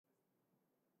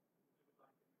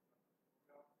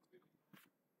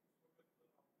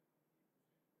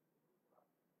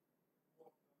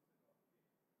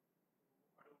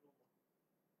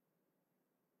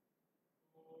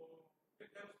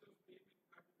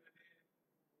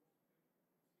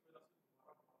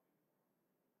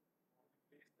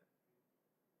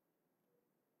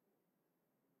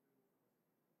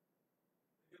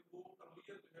वो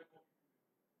अर्लियर जो है वो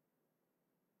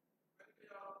मैंने कहा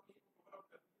यार ये को कवर अप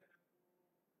कर दिया है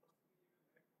तो पर्सनली अगर मैं कहूँ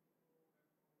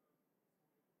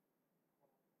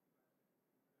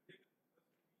तो मैं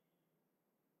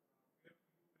कहूँगा लेकिन just be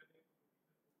where to you मैंने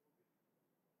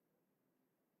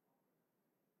तो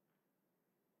प्रोसीजर को भेज दिया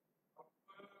अब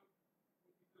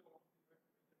कोई चीज़ें बहुत सी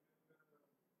बैठ गई है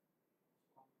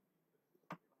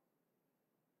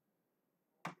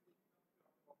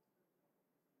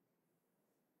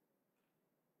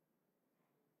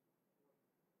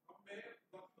मेरे अब मैं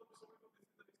बात तो समझ लो this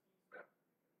is the extreme step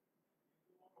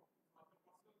ये तो आपका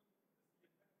पर्सनल डिसीजन है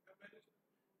अगर मैंने उसमें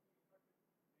कुछ इम्पैक्ट मेरी पर्सनल डाल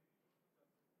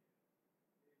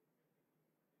सकती है ये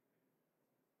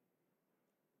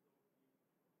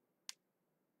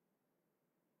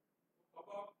तो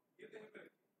अब आप ये ध्यान में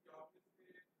रखिए कि आप इससे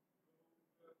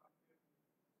जो लोग अनफेयर करते हैं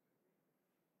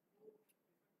तो इसमें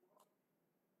थोड़ा सा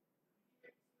ये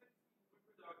एक्सीलेंस की मूवमेंट में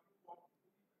जाके वो आपको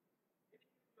खुद ही ये नहीं है कि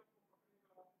आपको पकड़ेगा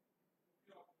तो फिर आप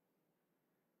तो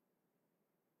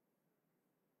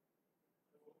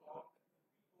आप भी और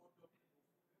जो अपने दोस्तों थे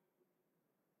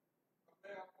अब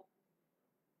मैं आपको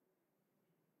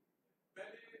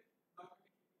पहले ना कभी की है ना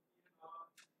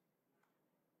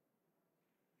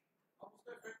अब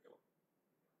उसका इफेक्ट क्या होता है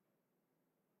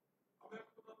अब मैं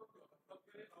आपको बताता हूँ क्या होता है तब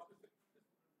मेरे ऑफिस से कुछ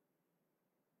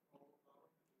स्टूडेंट और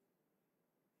स्टूडेंट्स के अच्छे ये मुझे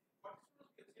हर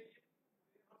सब्जेक्ट में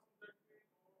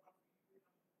और हर फील्ड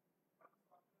में हर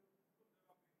साथ में कुछ जगह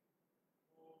पे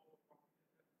वो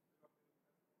कॉम्पिटिशन है कुछ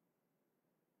जगह पे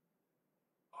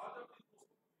आज आप जिस दोस्तों को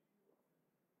फील हुआ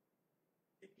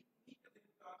लेकिन इन्हीं के दिन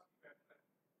का आज की बैठक है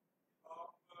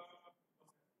आप बस हैं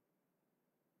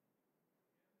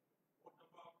और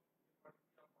जब आप ये पढ़ के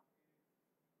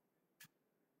आप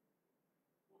आगे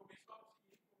तो हमेशा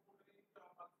आपसे यही सपोर्ट करेंगे कि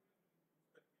आप आज यूज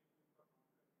करके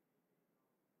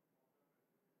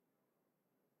कोई सा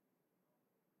काम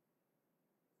करके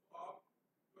तो आप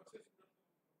जो अच्छे स्टूडेंट हैं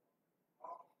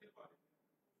आप अपने बारे में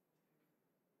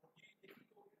और ये यही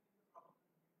तो हो गया कि आप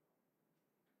अपने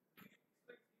लेकिन इस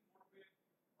तरह की मोड पे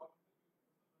आप कोई प्रोफेसर बनने का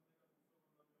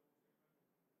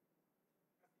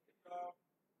दूसरा बंदा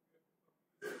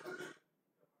जो है वो स्टेटमेंट ऐसी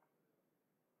है कि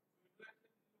आप इंटरेक्शन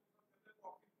जिन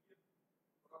लोगों के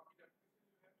साथ करते हैं तो आपकी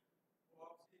पीएच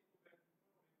और आपकी रेपुटेशन जो है वो आपसे एक तो बैच ऊपर और एक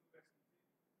तो बैच नीचे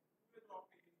पूरे जो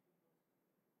आपके एज ग्रुप में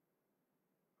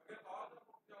अगर आज आप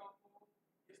अपने आप को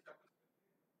ये स्टैब्लिश करते हैं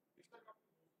बेशक आपके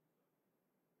दोस्त होता है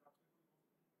आपसे कोई दोस्त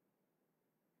नहीं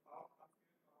आप अनफेयर काम ना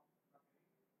करेंगे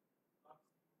ना किसी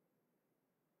को करेंगे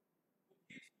तो ये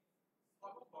चीज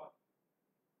सालों बाद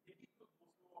यही तो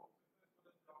दोस्त लोग हो सकता है इस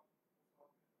वजह से आप साथ में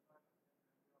पता है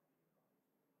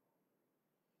आप नहीं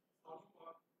सालों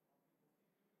बाद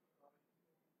आपकी दोस्ती फिर भी बरकरार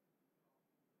रहेगी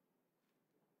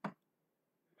और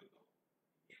इसके नतीजे आपकी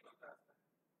तो ये बंदा ऐसा है जो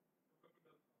कभी गलत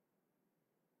काम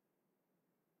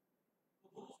तो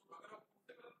दोस्त अगर आप खुद से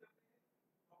गलत करते हैं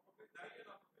तो आप अपने दाएं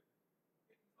नाम पे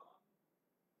एक इंसान इसीलिए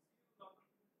तो दादा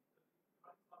की नहीं करती कि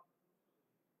हर इंसान को दोस्त का जमीर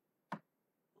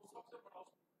वो सबसे बड़ा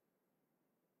उसूल है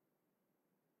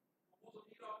वो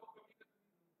जमीर आपको कभी कभी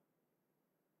नहीं मिलता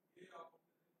ये आप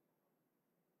अपने ज़हन में पकड़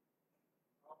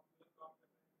आप गलत काम कर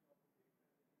रहे हैं कि आपको देख रहे हैं नहीं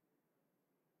देख रहे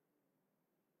हैं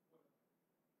ये जो सेल्फ चेक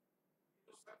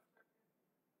है इसीलिए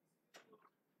तो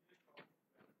ये काम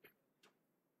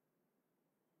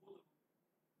वो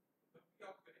जब भी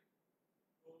आप करें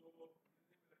तो ये ध्यान में रखें कि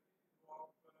जो आप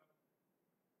चीज़ों की जिंदगी में शामिल करेंगे उसके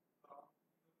बाद जो आप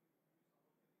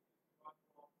उससे कमाई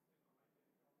करेंगे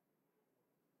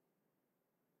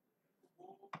आपके जो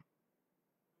लोग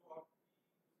तो वो जो आपकी जो सैलरी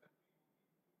होगी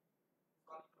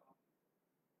सारी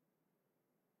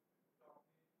खराब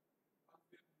कुछ आपने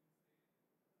अनफेयर मीन से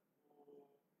वो डिविजन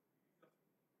से एक चीज़ से बेच दिया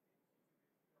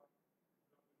जब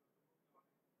जरूरत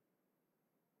ना रहे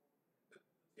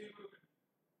same will continue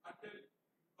until you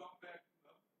come back to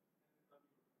love and then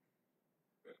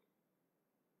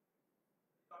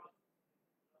love your good.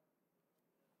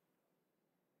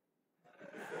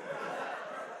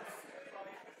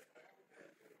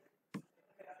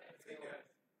 ठीक है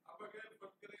अब अगर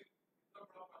बात करें इतना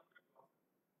बड़ा 5 मिनट क्लास है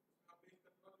उसमें आप पेश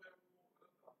करना जो है वो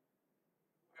गलत था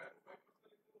वो है 5%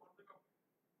 लेकिन वो हर जगह पे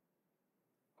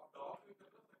आप दावा भी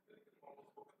करना सकते हैं लेकिन वापस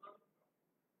को करना नहीं होगा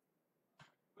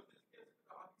बस इसके ऐसे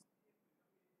कहा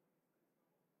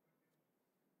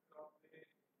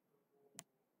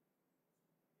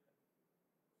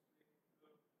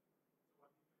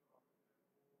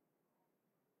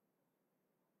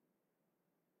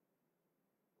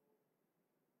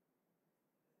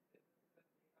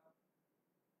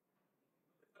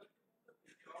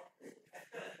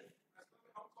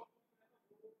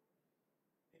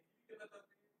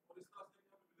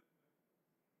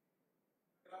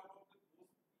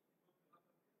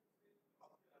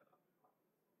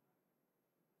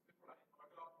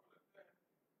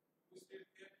स्टेट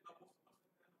के ना वो समझ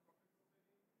सकते हैं ना प्रॉफिट को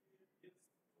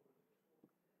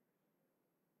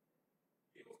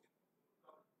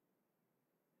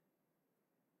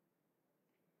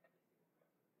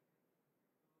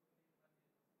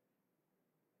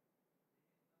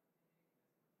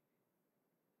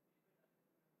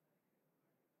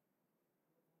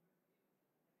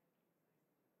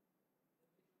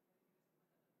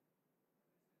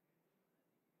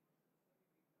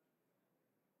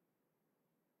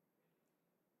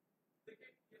ये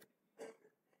ये उसकी देखिए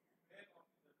ये मैं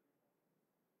अपनी जजमेंट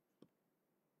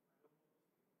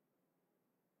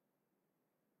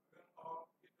अगर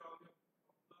आपके टारगेट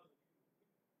अपना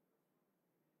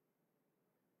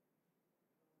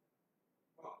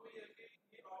बात तो ये है कि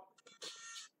ये आप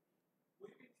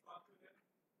कोई भी इंसान जो है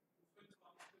उसको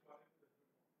इंसान के बारे में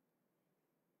जजमेंट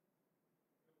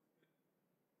उसके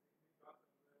क्या कर रहा है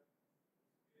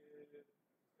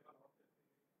उसके हालात कैसे हैं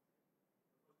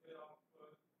उसके आप दोस्त का क्या पता उसके आप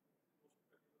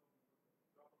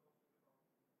इंसान की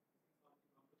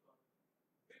नाम बता रहे हैं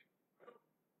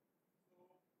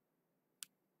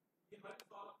तो ये हर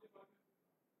इंसान अपने बारे में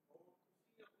और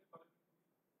उसी अपने बारे में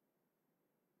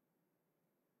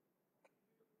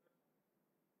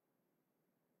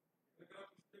अगर आप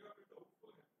इस जगह पे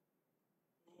डाउटफुल हैं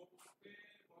तो उसपे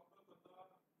बहुत बड़ा बंदा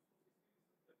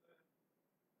उसको किसी रिसर्च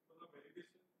कहता है बंदा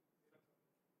वैलिडेशन मेरा करता है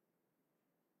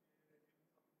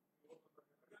ये और बंदा है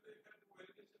अगर देखा है वो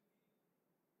वैलिडेशन की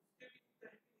उसके भी चाहे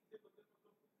कि नीचे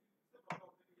बंदे मतलब खुद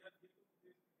दिल से बात होते हैं यार ये तो मुझे इसने कह दिया कि ठीक है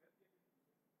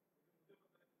लेकिन मुझे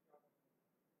पता है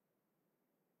कि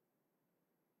क्या करना है तो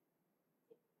लेकिन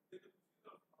दूसरी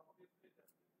तरफ आप देखते हैं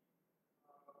जैसे कि काफी लोग हैं हम सारे इंसान कोई भी इंसान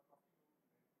हम में से करता है अभी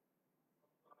आपने तो उसका लेवल फर्क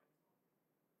ये है कि आपने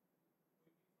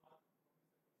कितने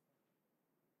लोगों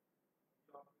का काम कर लिया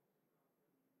है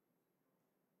अगर किसी काम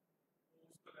तो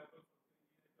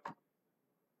एक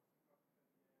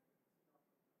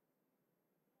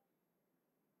है टूरिस्ट मैं उसमें उसका ट्राई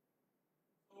नहीं है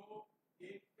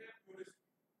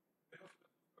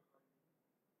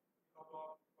अब आप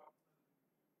पाकिस्तान में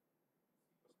उसी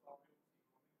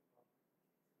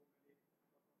प्रस्ताव में उसी हामी में उतार दें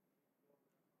वो मैंने एक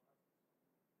छोटा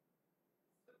सा क्लिप किया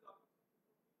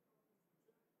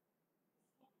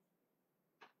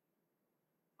और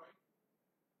मैं सारा उससे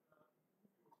ज़्यादा फ्यूचर है उसको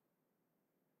ट्राई टू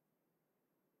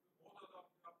बहुत ज़्यादा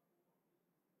अपने आप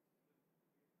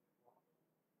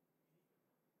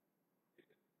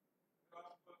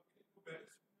को अपनी किसी लड़की की बेस पे बात करो यही करना लेकिन अगर आप इनको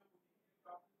बैलेंस में वो यही है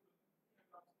कि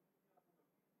आपने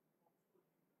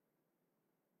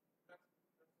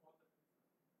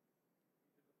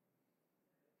जो गलती की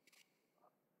है अगर आप समझ गए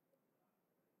आप वो गलती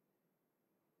तो आप उसको रिपीट करें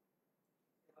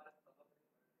that's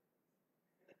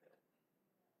all that is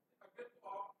अगर तो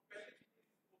आप पहले की चीज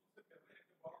उससे कर रहे हैं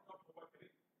कि बाद में आप तौबा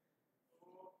करेंगे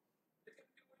तो लेकिन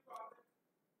फिर वही बात है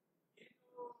ये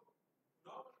जो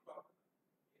गुनाह वाली बात है ना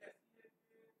ये ऐसी है कि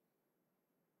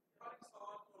हर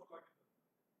इंसान और अल्लाह के दरमियान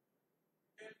है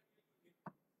ये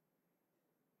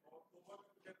और तौबा में तो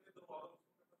कहते हैं दरवाजा उसको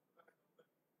कहता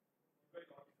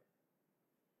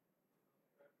है खुदा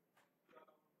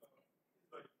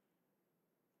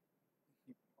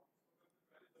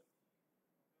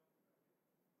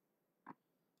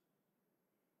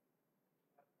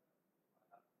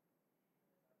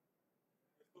है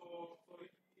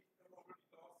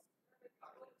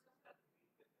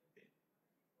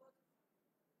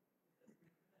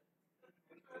तब तक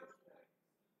इसका इलाज है क्या नाम होता है इस भाई आप उसको करते पहले गलती अपने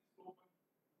आप को करके तो सॉरी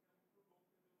कि ऑलरेडी लॉस्ट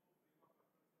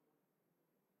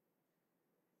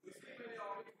इसलिए मैंने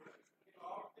आपको बोला कि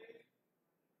आपने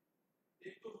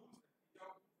एक तो रूल्स है कि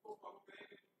आप उसको फॉलो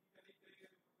करेंगे तो ठीक है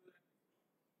नहीं करेंगे तो फिर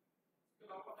उसके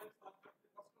अलावा हर इंसान का अपने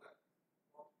पर्सनल है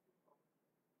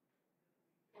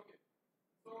ओके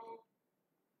तो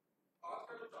आज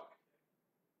का जो टॉपिक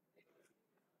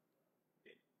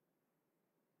है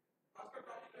आज का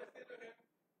टॉपिक ऐसे जो है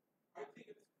I think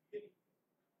it's really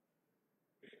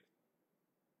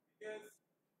because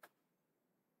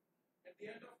at the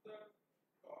end of the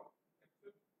talk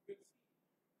we'll see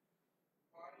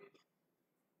why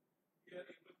we are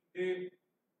able today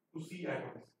to see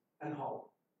atoms and how.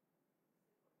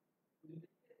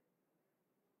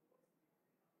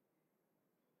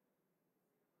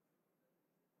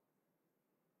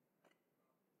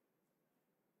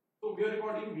 So we are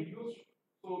recording videos,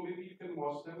 so maybe you can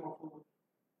watch them afterwards.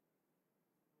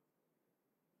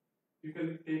 You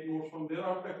can take notes from there.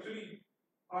 Actually,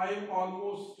 I am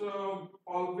almost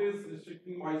always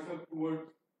restricting myself towards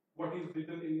what is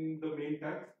written in the main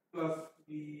text plus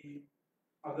the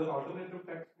other alternative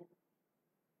textbook.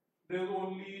 There are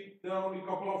only a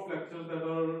couple of lectures that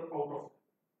are out of it.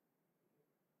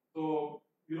 So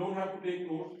you don't have to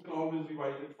take notes. You can always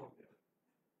revise it from there.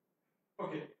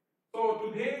 Okay. So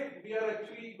today we are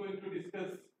actually going to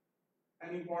discuss an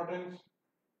important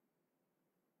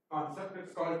concept.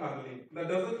 It's called tunneling. That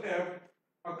doesn't have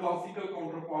a classical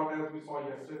counterpart as we saw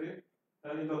yesterday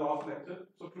in the last lecture.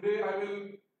 So today I will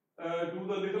do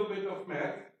the little bit of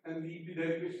math and leave the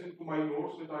derivation to my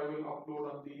notes, which I will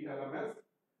upload on the LMS,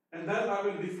 and then I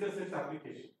will discuss its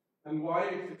application and why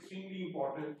it's extremely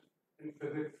important in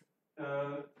physics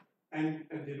and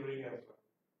engineering as well.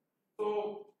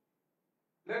 So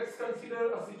let's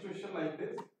consider a situation like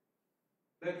this,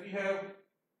 that we have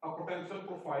a potential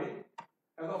profile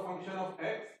as a function of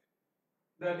x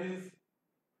that is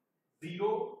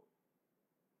 0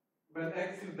 when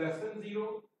x is less than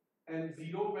 0 and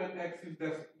 0 when x is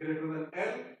greater than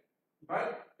L,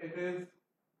 but it is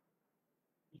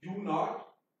u naught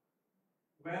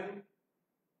when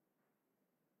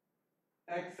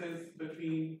x is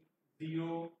between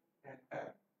 0 and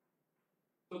L.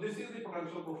 So this is the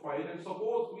potential profile, and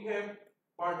suppose we have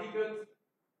particles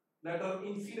that are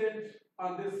incident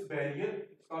on this barrier,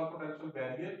 it's called potential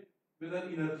barrier, with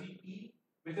an energy E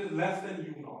which is less than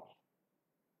u naught.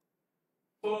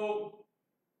 So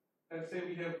let's say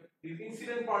we have these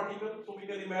incident particles, so we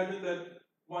can imagine that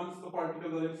once the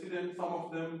particles are incident, some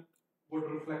of them would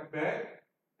reflect back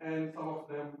and some of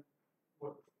them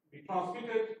would be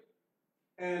transmitted,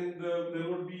 and there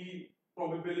would be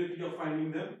probability of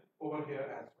finding them over here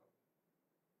as well.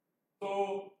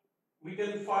 So we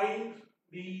can find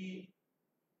the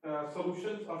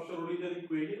solutions of Schrodinger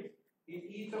equations in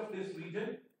each of this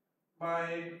region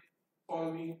by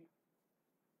solving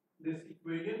this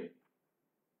equation,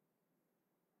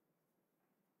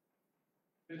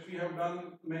 which we have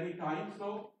done many times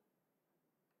now.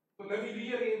 So let me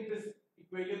rearrange this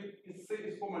equation. इससे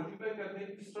इसको multiply करते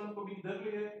हैं, इस term को भी इधर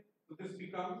ले आए, so this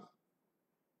becomes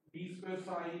d square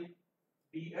sin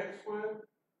dx square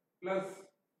plus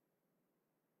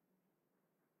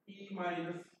e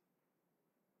minus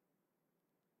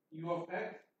u of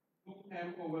x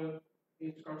 2m over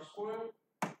h cut square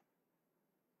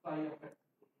psi of x.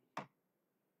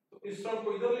 तो इस टर्म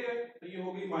को इधर ले आए, तो ये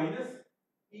हो गई माइनस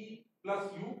e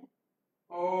प्लस u,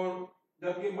 और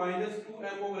जब ये minus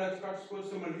 2m over h cut square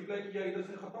से मल्टीप्लाई किया, इधर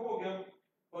से खत्म हो गया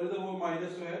और इधर वो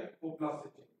माइनस जो है वो प्लस से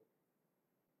चेंज,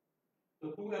 तो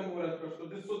 2m over h cut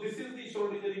square. So this is the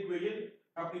Schrodinger equation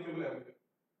applicable everywhere.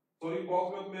 Sorry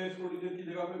box में मैं Schrodinger की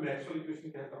जगह पे मैक्सवेल इक्वेशन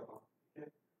कह करता हूँ, ठीक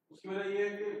है. उसकी वजह ये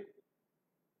है कि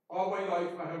all my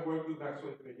life I have worked with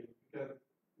Maxwell equation because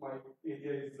my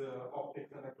area is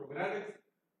optics and electromagnetics,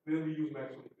 where we use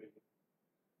Maxwell equation.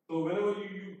 So whenever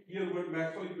you hear word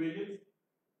Maxwell equations,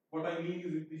 what I mean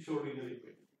is the Schrodinger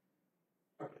equation.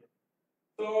 Okay.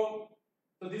 So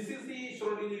this is the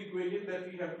Schrodinger equation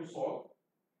that we have to solve,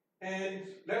 and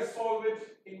let's solve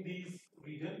it in these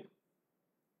regions.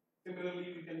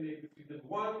 Similarly, we can make this region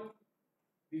 1,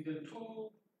 region 2,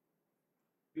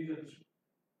 region 3.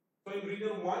 So in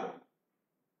region 1,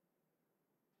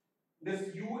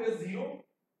 this u is 0.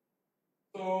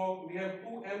 So we have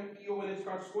 2m e over h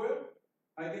cut square.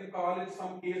 I can call it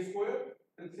some a square.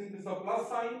 And since this is a plus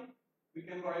sign, we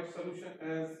can write solution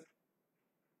as,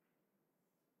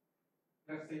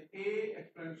 let's say, a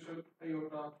exponential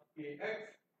iota ax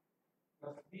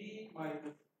plus b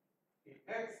minus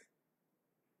ax,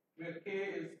 where k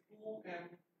is 2m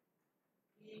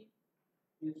e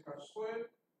h cut square.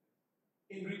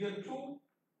 In region 2,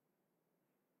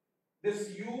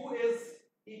 this u is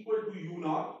equal to u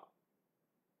naught,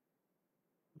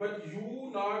 but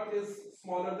u naught is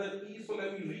smaller than e, so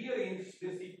let me rearrange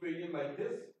this equation like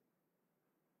this.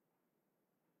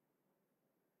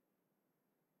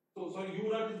 So u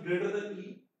naught is greater than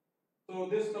e, so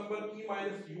this number e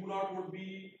minus u naught would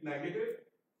be negative.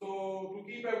 So to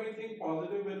keep everything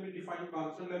positive when we define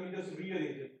constant, let me just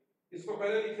rearrange it. इसको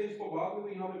पहले लिखे, इसको बाद में, तो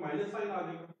यहाँ पे minus sign आ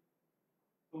जाएगा,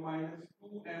 तो minus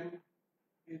 2m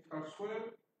h cut square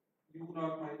u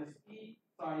naught minus e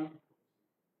psi.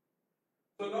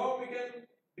 So now we can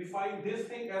define this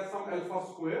thing as some alpha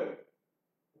square.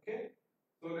 Okay,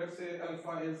 so let's say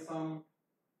alpha is some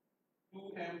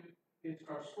 2m h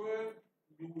cut square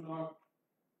u naught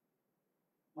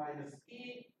minus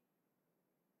e,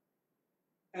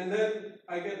 and then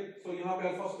I can, so यहाँ पे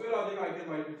alpha square आ जाएगा, I can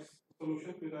write its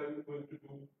solution, which I am going to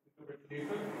do a bit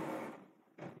later.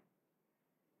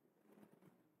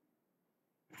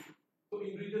 So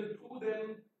in region 2 then,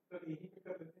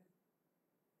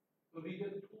 so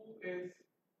region 2 is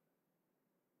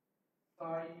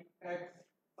psi x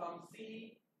sum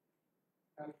c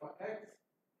alpha x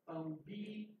sum b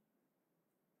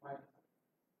minus.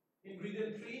 In region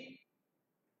 3,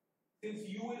 since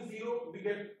u is 0, we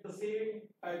get the same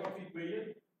type of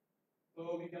equation,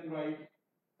 so we can write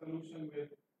solution with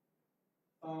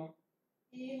some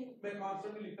e में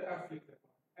constant लिखते f लिखते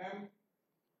हैं m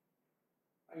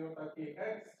iota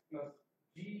kx plus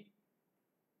g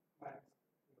minus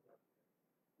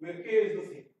where k is the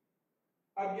same.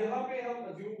 अब यहाँ पे हम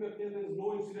assume करते हैं there is no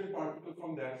incident particle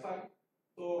from that side,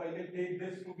 so I can take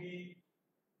this to be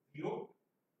 0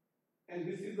 and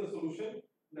this is the solution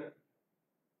that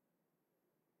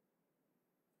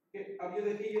अब ये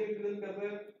देखिए ये रिप्रेजेंट कर रहा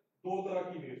है दो तरह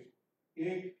की वेव्स,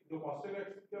 एक जो पॉजिटिव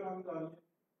एक्सिस के नाम जा रही है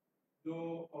जो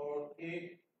और एक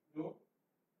जो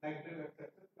नेगेटिव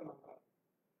एक्सिस का नाम जा रही है।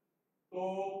 तो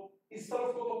इस तरफ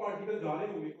को तो पार्टिकल जा रहे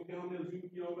होंगे क्योंकि हमने अज्यूम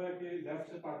किया हुआ है कि लेफ्ट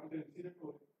से पार्टिकल इंसिडेंट हो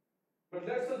रहे हैं, but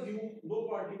let's assume no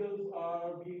particles are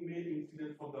being made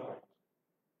incident from the right,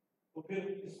 तो फिर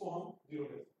इसको हम जीरो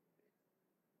ले सकते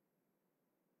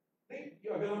हैं। नहीं,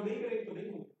 अगर हम नहीं करेंगे तो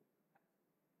नहीं होगा।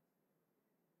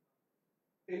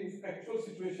 In actual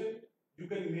situation, you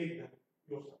can make them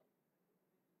yourself.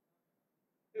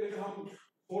 If हम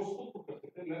force को put कर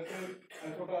सकते हैं, let's say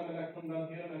I put an electron down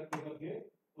here and electron down here,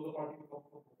 so the particle comes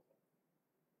from both sides.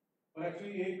 और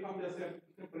actually एक काम जैसे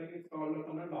इसमें पढ़ेंगे इसका वाला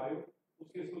करना डायोड,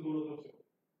 उसके इसको दोनों तरफ से हो।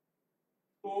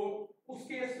 तो उस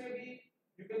केस में भी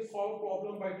you can solve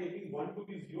problem by taking one to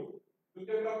be zero,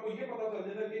 क्योंकि अगर आपको ये पता चल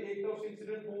जाए कि एक तरफ से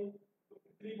इंसिडेंट हो तो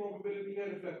कितनी प्रोबेबिलिटी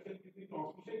है रिफ्लेक्शन कितनी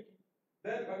ट्रांसमिशन की,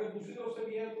 then अगर दूसरी तरफ से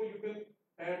भी है तो you can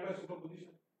add by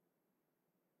superposition,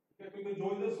 क्योंकि जो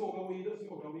इधर से होगा वो इधर से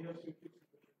होगा, we have to fix it.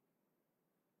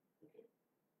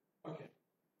 Okay,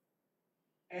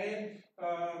 and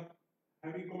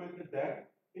having commented that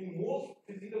in most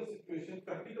physical situation,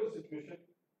 practical situation,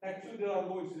 actually there are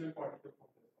no incident particles from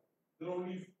this side. There are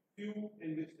only few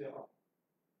in which there are.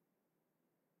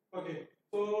 Okay,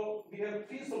 so we have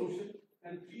three solutions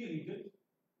and three regions,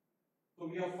 so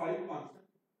we have 5 constants.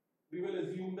 We will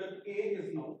assume that A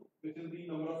is known, which is the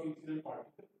number of incident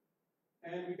particles,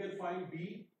 and we can find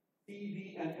B, C,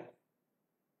 D, and F.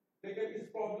 लेकिन इस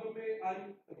problem में I'm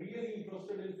really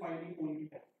interested in finding only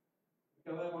F,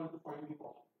 because I want to find the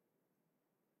problem.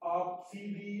 आप C,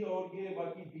 D और ये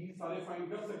बाकी B सारे find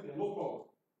कर सकते हैं, no problem.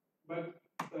 But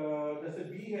जैसे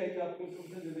B है ये आपको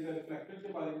information दे देगा reflected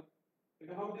के बारे में,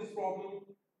 लेकिन हम जिस problem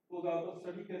को ज़्यादा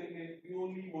study करेंगे, we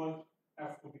only want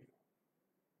F to be found.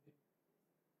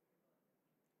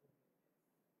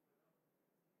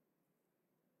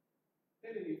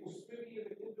 नहीं उसमें भी ये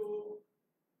देखिए जो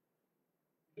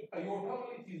आयोटा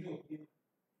वाली चीजें होती हैं,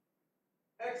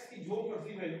 x की जो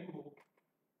मर्जी वैल्यू हो,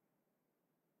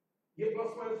 ये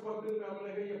प्लस माइनस 1 के दरमियान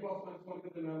रहेगा, ये प्लस माइनस 1 के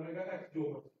दरमियान रहेगा, x जो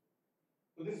मर्जी,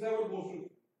 तो दिस नेवर गोस टू,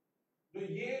 जो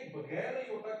ये बगैर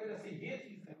आयोटा के जैसे ये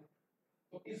चीज है,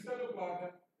 तो इसका जो प्लॉट है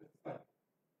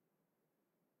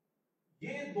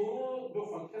ये दोनों जो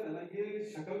फंक्शन है ना, ये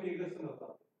शक्ल में एक जैसे नजर आते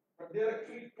हैं, but they are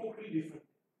actually totally different.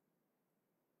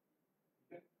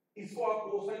 इसको आप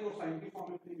कोसाइन और साइन की फॉर्म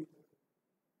में भी लिख सकते हैं।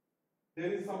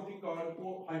 There is something called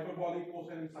hyperbolic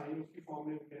cosine and sign, उसकी फॉर्म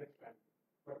में we can expand,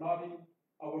 but not in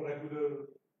our regular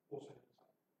cosine and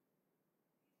sign.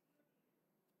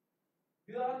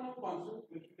 These are no constants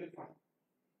which we can find.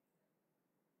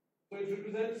 So it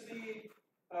represents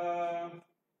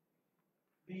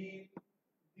the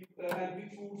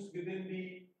amplitudes within the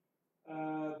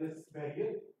this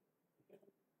barrier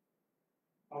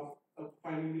of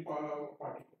finding the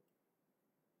particle.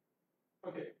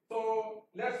 Okay, so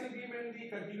let's implement the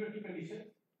continuity condition.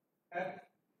 At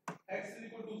x is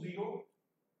equal to 0,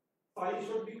 psi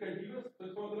should be continuous. तो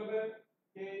इसका मतलब है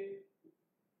कि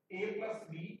a plus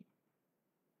b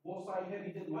वो psi है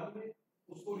reason 1 में,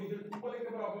 उसको reason 2 वाले के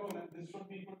बराबर होना है. This should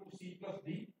be equal to c plus d.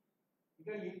 ठीक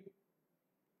है,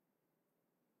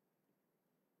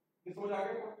 ये समझ आ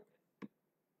गया?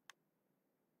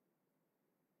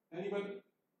 Anybody?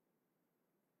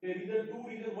 रीजन 2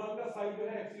 रीजन 1 का साइड जो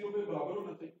है x 0 के बराबर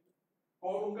होना चाहिए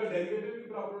और उनका डेरिवेटिव भी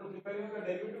बराबर होना चाहिए। पहले उनका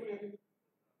डेरिवेटिव लेंगे,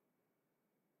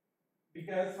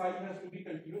 because psi has to be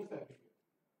continuous everywhere.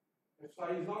 If psi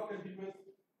is not continuous,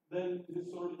 then this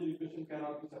Schrodinger equation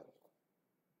cannot be satisfied.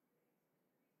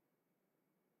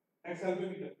 XL में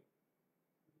भी करते,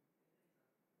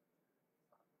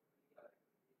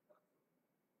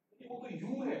 वो तो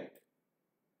u है,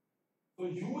 so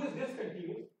u is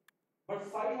discontinuous, but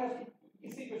psi has to,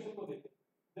 इसी क्वेश्चन को देखें,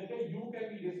 u can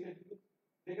be discontinuous,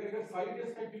 लेकिन अगर psi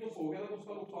discontinuous हो गया तो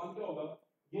उसका नुकसान क्या होगा?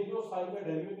 ये जो psi का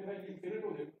डेरिवेटिव है ये इनफिनिट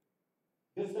हो जाएगा,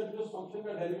 डिसकंटिन्यूअस फंक्शन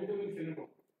का डेरिवेटिव इनफिनिट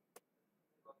होगा,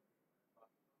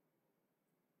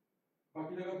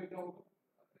 बाकी जगह पे क्या होगा?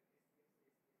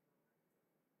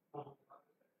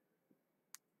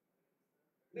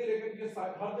 नहीं, लेकिन ये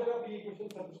हर जगह पे ये इक्वेशन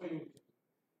सैटिस्फाई होनी चाहिए,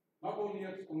 not only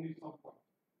eight only some point.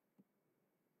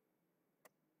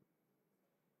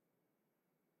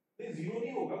 ये जीरो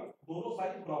नहीं होगा, दोनों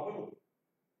साइड बराबर होंगे,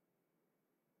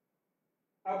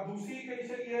 अब दूसरी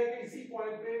कंडीशन ये है कि इसी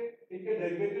पॉइंट पे इनके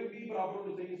डेरिवेटिव भी बराबर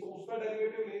होने चाहिए, तो उसका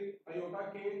डेरिवेटिव ले आयोटा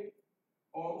के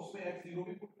और उसमें x जीरो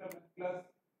भी पुट करना प्लस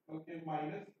बल्कि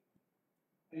माइनस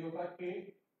आयोटा के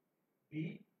b,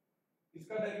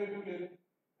 इसका डेरिवेटिव ले लें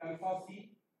अल्फा c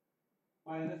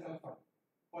माइनस अल्फा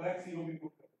और x जीरो भी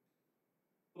पुट करना,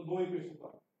 तो दो इक्वेशन का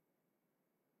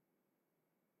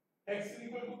x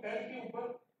इक्वल टू l के ऊपर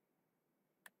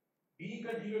b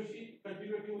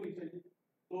कंटिन्यूटी होनी चाहिए,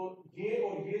 तो ये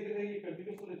और ये जो है ये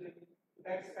कंटिन्यूस होने चाहिए, तो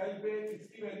x l पे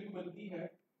इसकी वैल्यू बनती है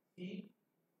c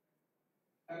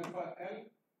alpha l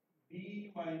b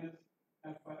minus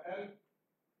alpha l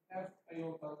f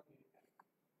iota k,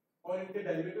 और इनके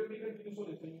डेरिवेटिव भी कंटिन्यूस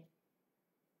होने चाहिए,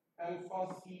 alpha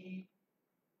c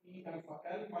e alpha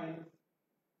l minus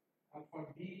alpha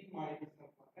b minus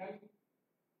alpha l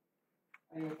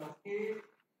iota k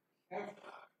f।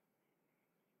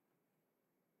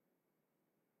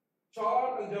 चार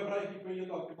अलजेब्राइक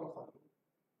इक्वेशन आपके पास आ गए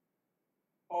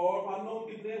और अननोन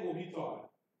कितने हैं, वो भी चार है,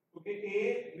 क्योंकि a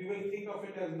we will think of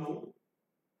it as known,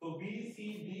 तो b c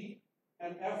d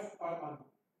and f are unknown,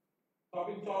 तो आप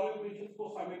इन चारों इक्वेशंस को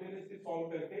साइमल्टेनियसली सॉल्व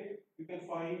करके you can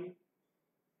find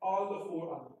all the four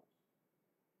unknowns।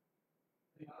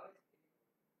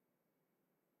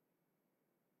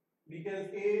 Because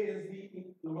a is the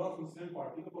number of incident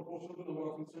particles proportional to number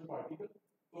of incident particles,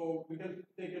 so we can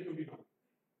take it to be known,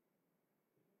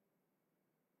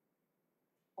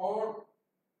 or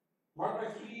what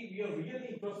actually we are really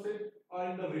interested are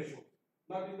in the ratio,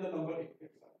 not in the number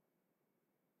itself।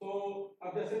 तो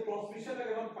अब जैसे transmission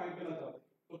अगर हम find करना चाहते हैं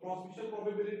तो transmission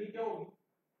probability क्या होगी,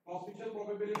 ट्रांसमिशन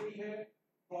प्रोबेबिलिटी है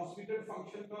ट्रांसमिटेड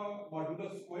फंक्शन का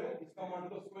मॉड्यूलस स्क्वायर, इसका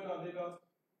मॉड्यूलस स्क्वायर आ जाएगा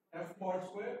f mod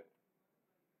square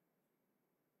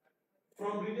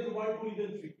from region 1 to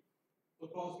region 3, so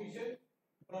transmission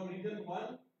from region 1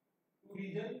 to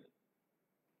region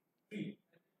 3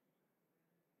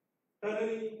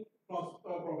 tunneling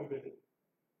probability,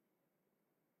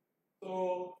 so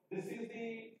this is the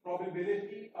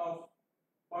probability of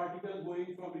particle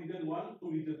going from region 1 to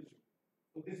region 3,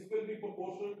 so this will be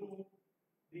proportional to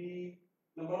the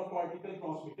number of particles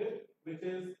transmitted, which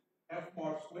is f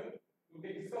mod square, क्योंकि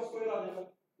इसका square आ जाएगा,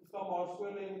 इसका mod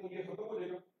square लेंगे तो ये खत्म हो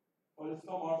जाएगा और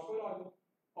इसका mod स्क्वायर आ जाएगा,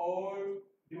 और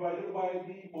divided by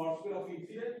the mod square of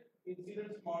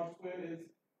incident mod square is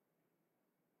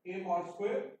a mod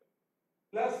square,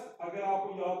 plus अगर आपको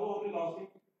याद हो हमने लास्ट वीक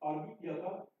आर्ग्यू किया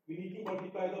था we need to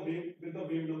multiply the wave with the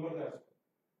wave number as well,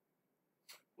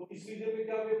 तो इस रीजन में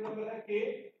क्या वेव नंबर है k,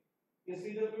 इस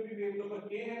रीजन में भी वेव नंबर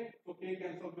k है, तो k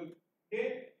cancel with k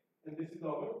and this is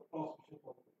our transmission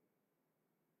probability,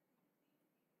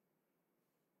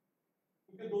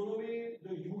 क्योंकि दोनों में जो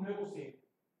u है वो सेम है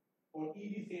और e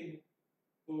भी सेम है,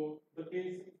 तो the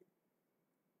case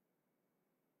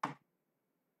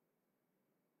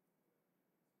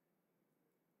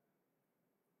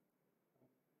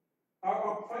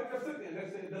आप फाइंड कर सकते हैं,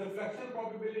 let's say the reflection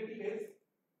probability is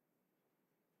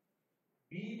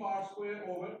b mod square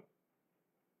over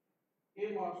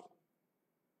a mod square,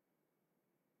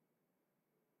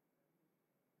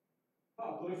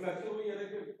 हाँ तो रिफ्लेक्शन में ये है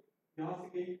कि यहाँ से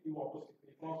कहीं वापस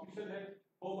निकले, ट्रांसमिशन है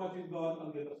how much is gone on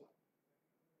the other side,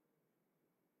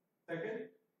 second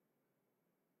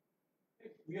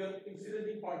we are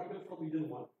incidenting particle from region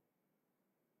 1,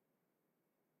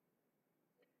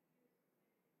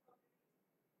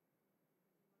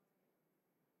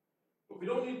 so we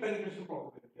don't need penetration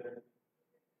probability, right?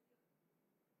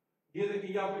 ये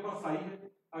देखिए ये आपके पास साई है,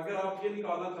 अगर आप ये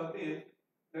निकालना चाहते हैं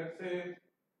लेट्स से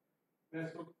मैं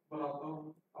इसको बनाता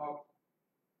हूँ, आप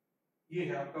ये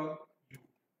है आपका u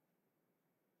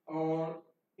और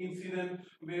इंसिडेंट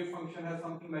वेव फंक्शन है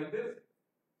something like this,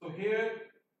 so here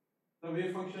the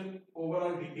wave function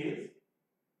overall decays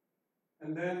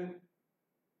and then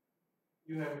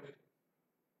you have it,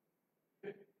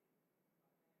 okay?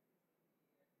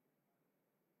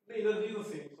 The energy is the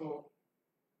same, so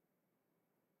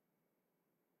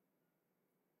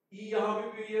E यहाँ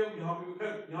पे भी है, यहाँ पे भी,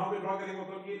 यहाँ पे ड्रा करेंगे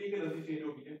मतलब ये नहीं कि एनर्जी चेंज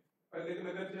होगी है, लेकिन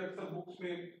अगर अक्सर बुक्स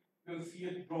में you will see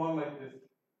it drawn like this,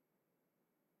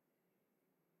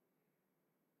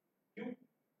 क्यों?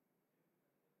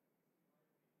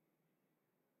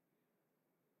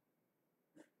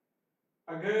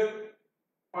 अगर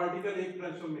पार्टिकल एक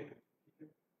पोटेंशियल में है,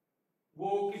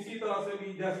 वो किसी तरह से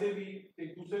भी जैसे भी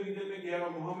एक दूसरे रीजन में गया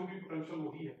और वहां में भी पोटेंशियल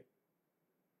वही है,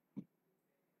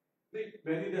 नहीं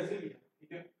वैल्यू जैसे भी है,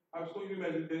 ठीक है, अब इसको भी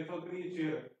इमेजिन करें, फर्क नहीं, ये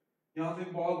चेयर है, यहाँ से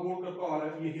बॉल रोल करता आ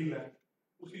रहा है, ये हिल है,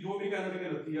 उसकी जो भी काइनेटिक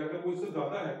एनर्जी है अगर वो इससे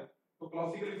ज्यादा है तो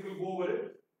classically it will go over it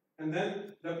and then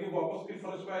जब ये वापस फिर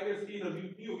फर्श पे आएगा इसकी एनर्जी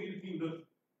उतनी होगी जितनी उधर,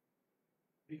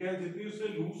 बिकॉज़ जितनी उसने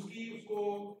लूज की उसको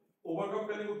ओवरकम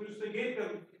करेंगे फिर उससे गेन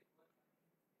करेंगे।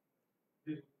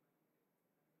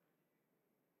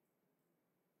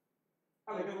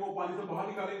 हाँ, लेकिन वो पानी से बाहर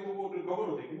निकालेंगे तो वो रिकवर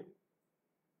हो जाएंगे।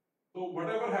 तो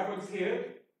व्हाटएवर हैपेंस हियर,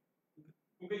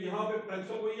 क्योंकि यहाँ पे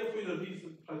प्रेशर वही है, कोई एनर्जी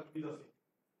ट्रांसफर से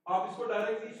आप इसको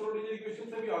डायरेक्टली श्रोडिंगर इक्वेशन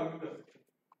से भी आर्ग्यू कर सकते हैं।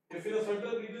 If in a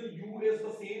certain region U is the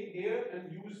same here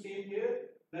and U is same here,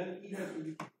 then E has to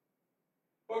be.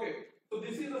 Okay, so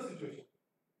this is the situation.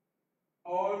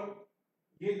 और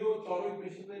ये जो चारों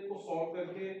इक्वेशन है इनको सॉल्व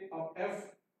करके आप F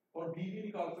और D भी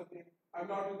निकाल सकते हैं। I'm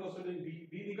not interested in B,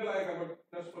 B निकल आएगा but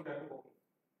let's forget about it.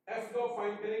 F जो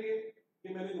फाइंड करेंगे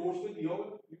कि मैंने नोट्स में दिया हो,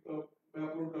 मैं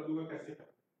अपलोड कर दूंगा कैसे करना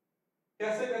है।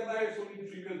 कैसे करना है, इट्स ओनली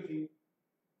ट्रिवियल थिंग,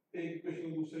 एक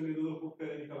इक्वेशन दूसरे में इधर पुट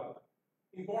करें निकल आता है।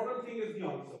 Important thing is the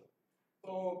answer.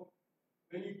 So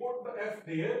when you put the F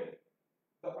there,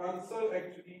 the answer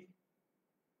actually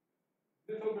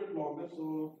little bit longer, so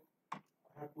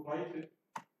I have to write it.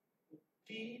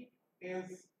 T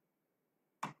is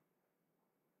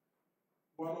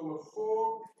 1/4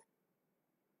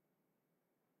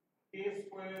 k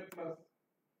square plus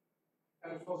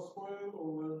alpha square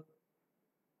over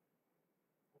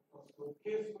alpha square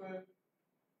k square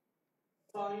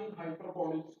sine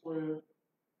hyperbolic square.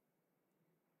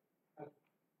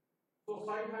 So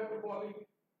sine hyperbolic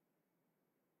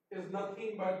is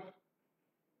nothing but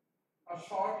a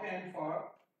shorthand for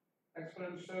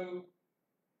exponential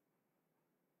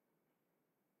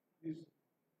this.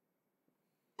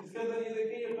 इसके अंदर ये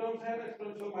देखिए ये terms है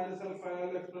exponential minus alpha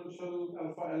L exponential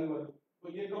alpha L one, तो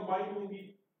ये combine होंगी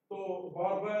तो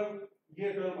बार बार ये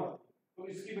टर्म आती है, तो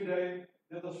इसकी बजाय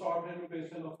the short hand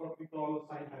notation of what we call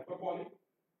sign hyperbolic,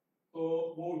 तो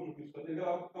वो इंट्रोड्यूस करते हैं। अगर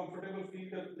आप कंफर्टेबल फील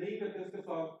कर नहीं करते इसके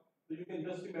साथ तो you can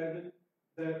just imagine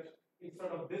that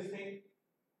instead of this thing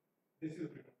this is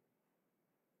written,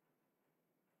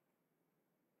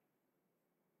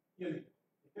 ये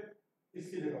ठीक है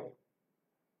इसकी जगह।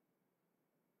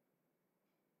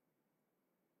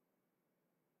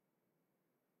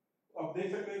 आप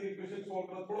देख सकते हैं कि इक्वेशन सॉल्व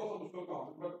करना थोड़ा सा मुश्किल काम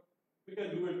है, but we can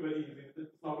do it very easily,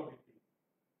 it's not a big deal.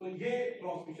 तो ये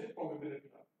ट्रांसमिशन प्रोबेबिलिटी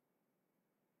है।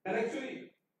 And actually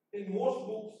in most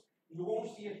books you won't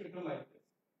see it written like this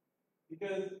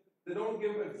because they don't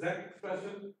give exact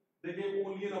expression, they give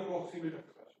only an approximate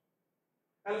expression.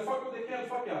 Alpha को देखिए,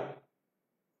 alpha क्या है,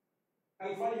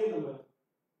 alpha ये number है।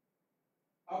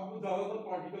 अब ज्यादातर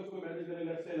पार्टिकल्स को इमेजिन करें,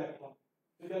 लेट्स से इलेक्ट्रॉन,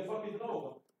 तो अल्फा कितना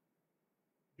होगा,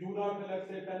 U नॉट में लेट्स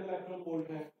से 10 इलेक्ट्रॉन वोल्ट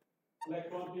है,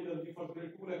 इलेक्ट्रॉन की energy first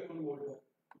grade 2 electron volt है,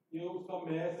 ये उसका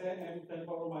मास है m 10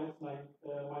 पावर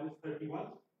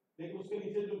 -31, लेकिन उसके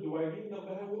नीचे जो डिवाइडिंग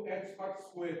नंबर है वो h कट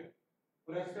स्क्वायर है,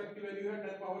 और x कट की वैल्यू है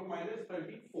 10 पावर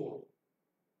 -34,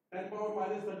 10 पावर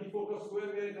 -34 का स्क्वायर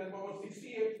करें 10 पावर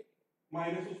 68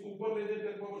 माइनस उसको ऊपर ले जाए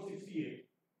 10 पावर 68,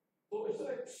 तो it's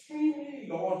an extremely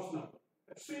large number,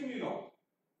 extremely large,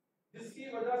 जिसकी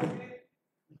वजह से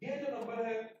ये जो नंबर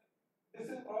है this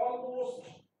is almost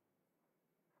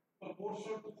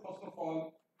proportional to first of all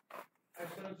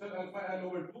exponential alpha n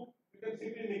over 2, you can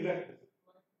simply neglect this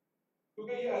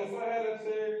क्योंकि ये अल्फा है लेट्स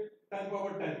से 10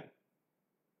 पावर 10,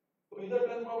 तो इधर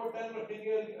 10 पावर 10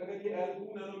 रखेंगे, अगर ये L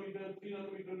 2 नैनोमीटर 3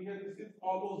 नैनोमीटर है, this is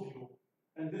almost zero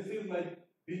and this is like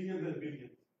billions and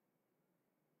billions,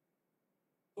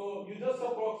 so you just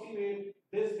approximate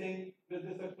this thing with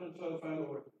this exponential alpha n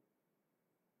over 2,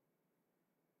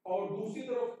 और दूसरी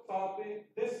तरफ साथ में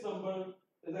this number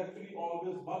is actually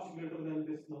always much greater than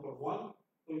this number 1,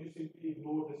 so you simply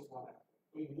ignore this one aspect.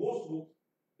 So in most books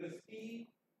this T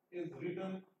is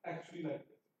written actually like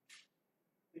this,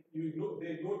 you ignore, they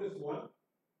ignore this one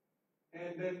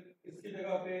and then इसकी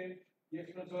जगह पे ये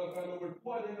exponential alpha n over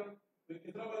 2 आ जाएगा, तो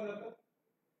कितना बन जाता है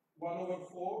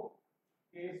 1/4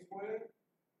 k square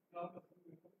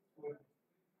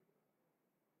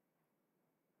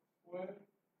square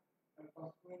alpha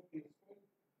square k square,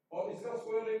 और इसका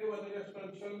स्क्वायर लेके बनेगा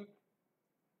exponential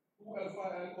 2 alpha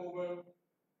n over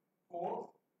 4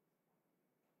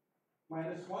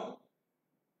 -1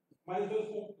 minus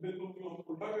इसको बिल्कुल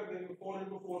उल्टा कर देंगे, 4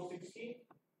 into 4 16,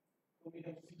 so we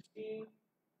have 16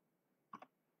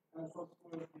 alpha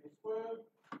square k square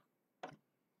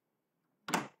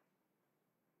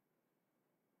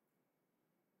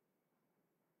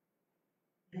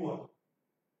u1,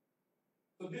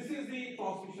 so this is the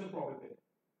transmission probability.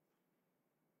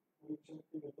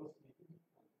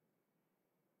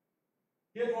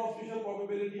 ये ट्रांसमिशन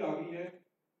प्रोबेबिलिटी आ गई है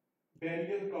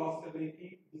बैरियर क्रॉस करने की,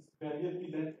 जिस बैरियर की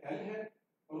लेंथ l है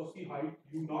और उसकी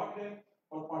हाइट u नॉट है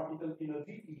और पार्टिकल की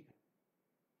एनर्जी e है।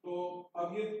 तो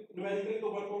अब ये न्यूमेरिकली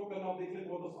तो वर्कआउट करना आप देख लें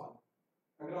बहुत आसान है।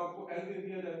 अगर आपको l दे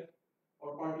दिया जाए और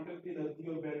पार्टिकल की एनर्जी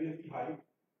और बैरियर की हाइट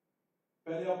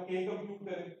पहले आप k कंप्यूट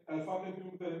करें, अल्फा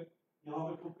कंप्यूट करें, यहां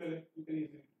पे पुट करें, you can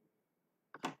easily,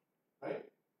 right.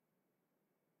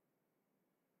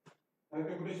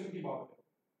 Calculation की बात है।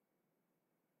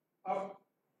 अब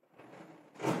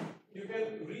you can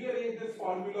rearrange this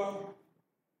formula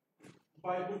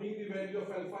by putting the value of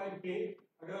alpha and k।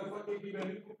 अगर अल्फा k की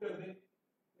वैल्यू पुट कर दें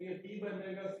तो ये t बन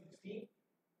जाएगा 16।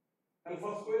 अल्फा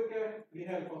स्क्वायर क्या है, ये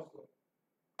है अल्फा स्क्वायर,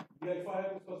 ये अल्फा है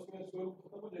तो उसका स्क्वायर स्क्वायर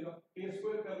खत्म हो जाएगा, k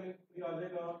स्क्वायर कर दें तो ये आ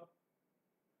जाएगा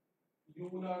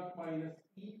u not minus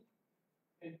e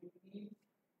into e,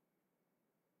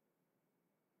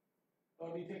 और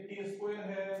नीचे k स्क्वायर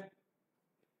है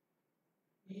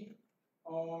e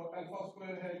और अल्फा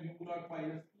स्क्वायर है u नॉट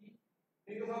माइनस e।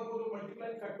 इनके साथ वो जो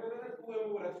मल्टीप्लाइंग फैक्टर है ना 2m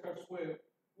ओवर h का स्क्वायर,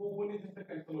 वो नीचे से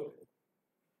कैंसिल हो जाएगा।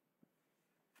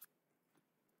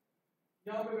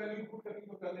 यहाँ पे वैल्यू पुट करनी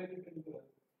तो कर लेते हैं,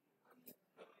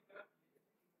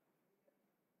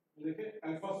 देखिए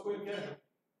अल्फा स्क्वायर क्या है,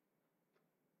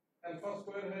 अल्फा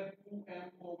स्क्वायर है 2m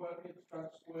ओवर h का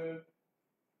square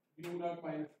u not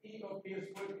minus e, और k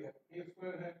स्क्वायर क्या है, k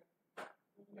स्क्वायर है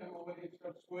 2m ओवर h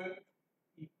का स्क्वायर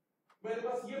e। मेरे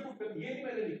पास ये पुट कर, ये नहीं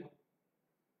मैंने लिखा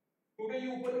क्योंकि ये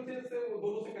ऊपर नीचे से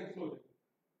दोनों से कैंसिल हो जाएगा,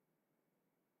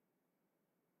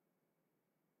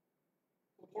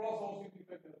 तो थोड़ा सा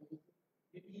सिंपलीफाई कर दूं,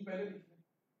 ये e पहले लिखना,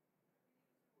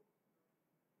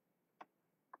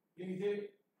 ये नीचे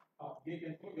हाँ ये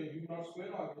कैंसिल हो गया, u नॉट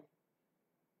स्क्वायर आ गया,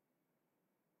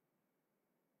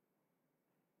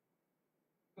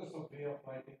 तो सब वे ऑफ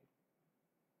राइटिंग।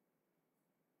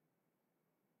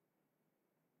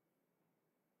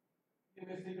 ये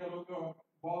वैसे करोगे और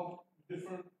बहुत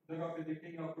डिफरेंट जगह पे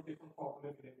देखेंगे आपको डिफरेंट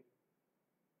फॉर्मूले मिलेंगे।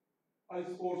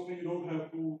 इस कोर्स में you don't have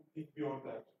to think beyond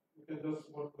that, you can just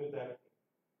work with that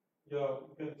या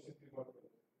you can simply work with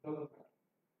it, doesn't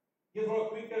matter. ये थोड़ा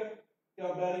क्विक है कि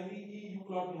आप डायरेक्टली ई यू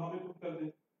नॉट यहाँ पे पुट कर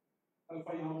दें,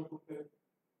 अल्फा यहाँ पे पुट करें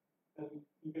and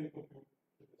you can compute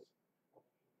this.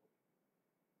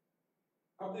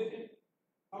 अब देखिए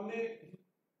हमने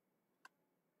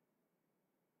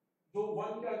जो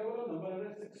 1 के आगे वाला नंबर है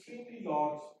it's extremely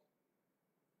large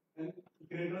and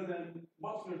greater than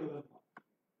much greater than 1,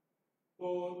 तो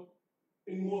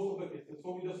in most of the cases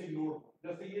so we just ignore.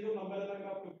 जैसे ये जो नंबर है अगर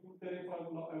आप कंप्यूट करें फॉर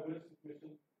एवरेज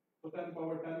सिचुएशन तो 10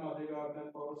 पावर 10 आ जाएगा, 10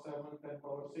 पावर 7, 10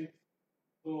 पावर 6,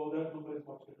 तो that number is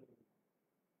much greater.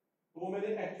 तो वो मैंने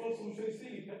एक्चुअल सॉल्यूशन इसलिए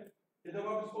लिखा है कि जब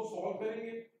आप इसको सॉल्व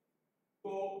करेंगे तो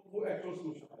वो एक्चुअल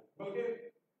सॉल्यूशन आएगा। बल्कि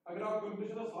अगर आप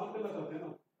कैलकुलेशन आसान करना चाहते हैं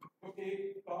ना तो एक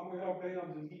काम अगर आप करें, आप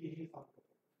जल्दी यही आसान कर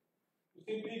सकते हैं,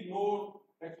 simply ignore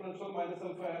exponential minus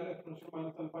alpha L, exponential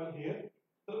minus alpha L here,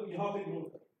 सिर्फ यहां पे इग्नोर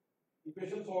करें,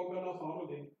 इक्वेशन सॉल्व करना आसान हो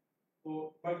जाएगी। तो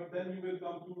but then you will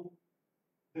come to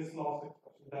this laws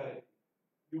expression directly,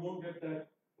 you won't get that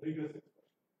regress expression।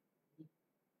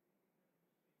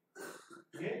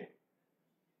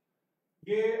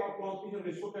 ये आप ट्रांसमिशन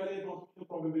रेशियो कह लें, ट्रांसमिशन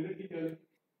प्रोबेबिलिटी कह लें,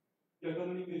 या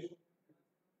turning ratio,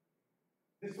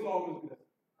 this will always be less.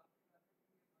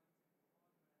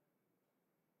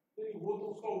 वो तो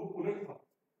उसका उलट था,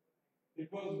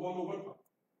 इट वाज 1 ओवर था,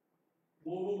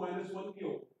 वो -1 की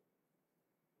हो।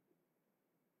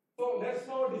 So let's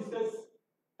now discuss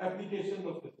applications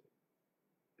of this,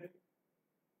 okay?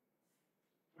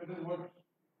 That is what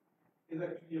is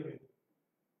actually available.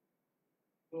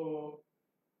 So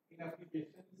in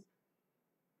applications,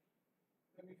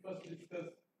 let me first discuss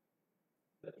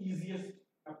the easiest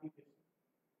application.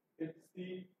 It's the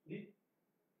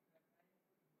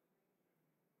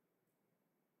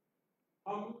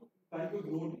हम टाइम को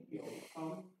ग्रो नहीं किया, हम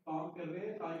काम कर रहे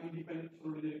हैं टाइम इंडिपेंडेंट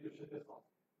श्रोडिंगर इक्वेशन के साथ,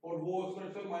 और वो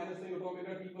एक्सपोनेंशियल माइनस से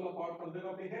ओमेगा टी वाला पार्ट कर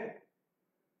देगा पे है,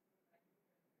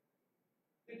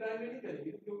 ये टाइम में नहीं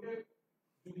करेंगे क्योंकि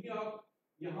जो भी आप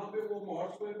यहाँ पे वो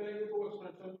मॉड स्क्वायर करेंगे तो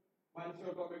एक्सपोनेंशियल माइनस से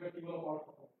ओमेगा टी वाला पार्ट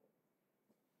खत्म हो जाएगा।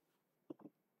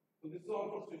 So this is all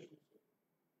for station square.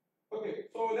 Okay,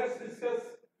 so let's discuss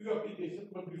few applications,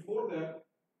 but before that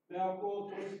मैं आपको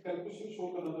थोड़ी सी कैलकुलेशन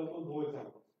शो करना चाहता हूँ, दो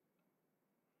example.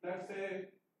 Let's say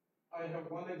I have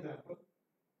one example.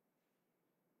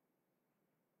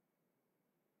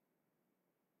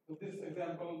 So this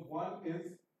example 1 is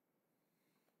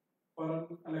for an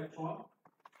electron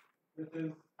which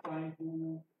is trying to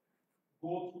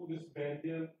go through this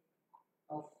barrier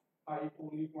of height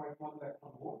only 0.1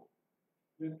 electron volt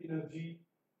with energy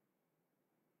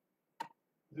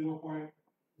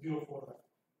 0.04.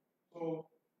 So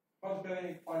first करें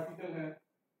एक particle है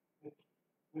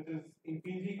which is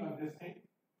impinging on this thing,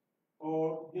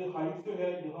 और ये height जो है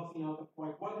यहाँ से यहाँ तक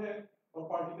 0.1 है और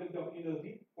पार्टिकल की अपनी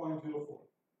एनर्जी 0.04।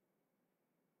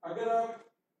 अगर आप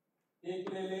एक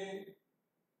ले लें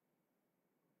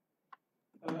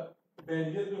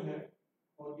बैरियर जो है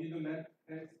और ये जो लेंथ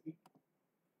है इसकी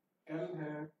L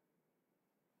है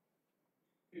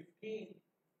 15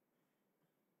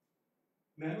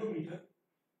 नैनोमीटर,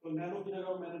 तो नैनो की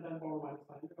जगह मैंने 10 पावर माइनस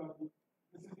साइन लगा दी।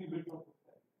 This is the bit of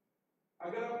profile.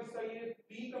 अगर आप इसका ये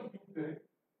p कंप्यूट करें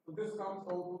तो this comes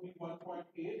out to be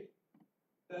 1.8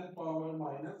 10 power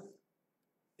minus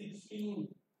 16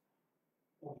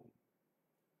 only.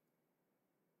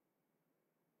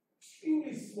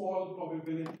 Extremely small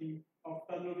probability of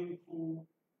tunneling through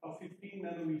a 15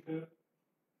 nanometer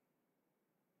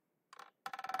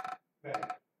band.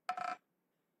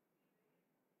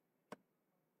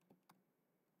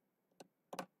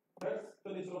 That's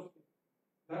the nature of things.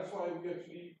 That's why we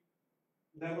actually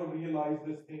never realized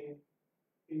this thing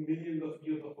in millions of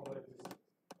years of our existence.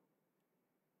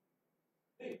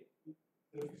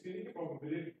 The fixity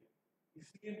probability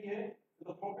इसलिए भी है,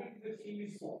 the probability is extremely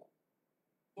small.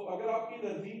 तो अगर आपकी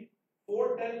energy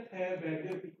 4/10 है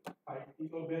barrier की height की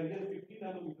और बैरियर 50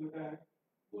 नैनोमीटर का है,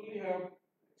 तो you have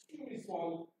extremely small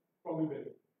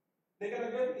probability. लेकिन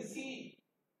अगर इसी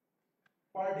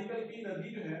पार्टिकल की एनर्जी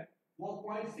जो है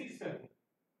 1.6 है,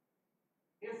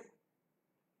 if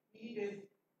E is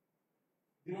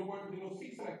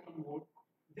 0.06 electron volt,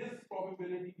 this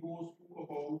probability goes to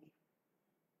about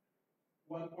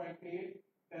 1.8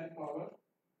 10 power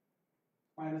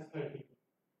minus 30.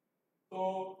 So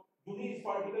जो ही इस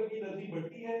पार्टिकल की एनर्जी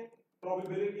बढ़ती है,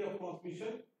 probability of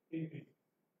transmission increase,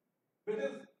 which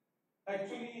is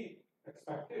actually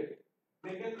expected.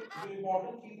 लेकिन जो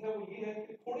important चीज है वो ये है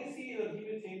कि थोड़ी सी एनर्जी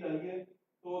में चेंज आई है,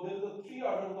 तो there is a 3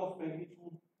 orders of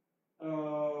magnitude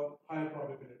higher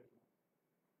probability.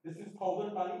 This is 1000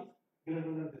 times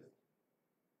greater than this.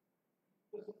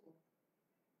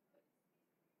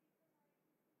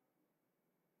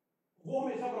 वो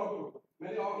हमेशा बराबर होगा।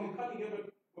 मैंने आप लिखा नहीं है, but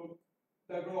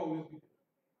that will always be.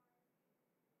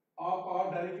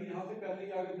 आप डायरेक्टली यहाँ से कर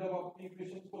लेंगे, अगर जब आपकी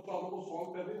इक्वेशंस को चारों को सॉल्व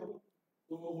कर रहे हो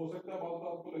तो हो सकता है बात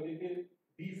आपको लगे कि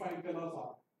d फाइंड करना आसान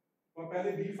है, तो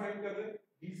पहले d फाइंड कर रहे,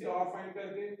 d से r फाइंड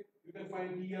करके you can find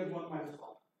d as 1 minus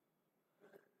r.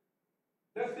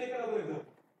 Let's take another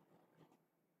example.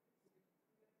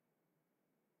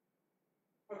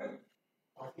 अगर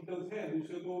particles हैं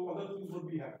दूसरे, तो other things would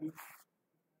be happening.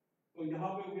 तो यहाँ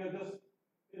पे we are just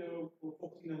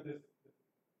focusing on this.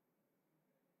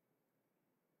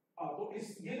 तो इस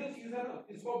ये जो चीज है ना,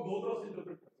 इसको आप दो तरह से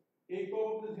इंटरप्रेट कर सकते हैं। एक तो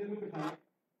आप अपने ध्यान में बिठाएं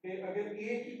कि अगर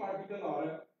एक ही पार्टिकल आ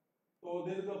रहा है, तो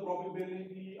there is a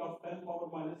probability of 10 power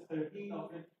minus 13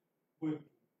 of it going,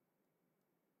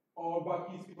 और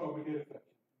बाकी इसकी प्रोबेबिलिटी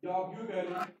रिफ्लेक्शन, या आप यूं कह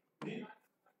रहे हैं जी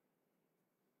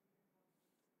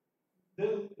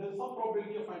there is some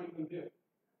probability of finding them there.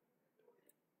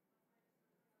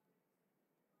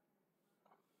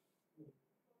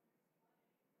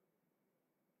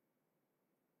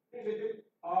 लेकिन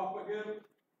आप अगर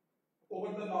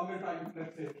over the longer time,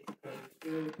 let's say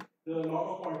the lot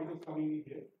of particles coming in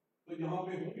here, तो यहाँ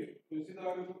पे होंगे, तो इसी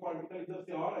तरह अगर कोई पार्टिकल इधर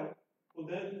से आ रहा है, तो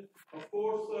then of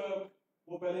course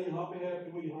वो पहले यहाँ पे है,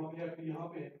 फिर वो यहाँ पे है, फिर यहाँ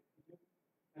पे है,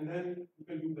 and then you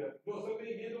can do that. जो असल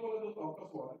में ये जो वाला जो आपका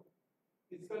सवाल है,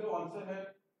 इसका जो आंसर है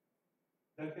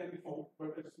that can be found,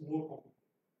 but it's more complicated.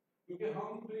 क्योंकि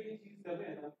हम जो ये चीज कर रहे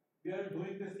हैं ना, we are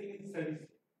doing this thing in steady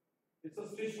state. It's a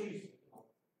stationary state.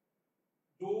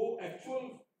 जो actual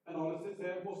analysis है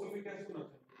वो असल में कैसे होना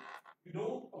चाहिए? You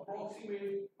don't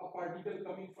approximate a particle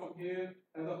coming from here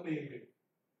as a plane wave.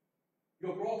 You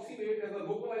approximate as a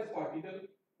localized particle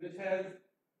which has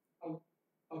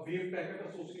a wave packet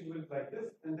associated with like this,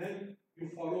 and then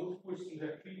you follow through its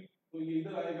trajectory. So ये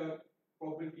इधर आएगा,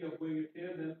 probability of going it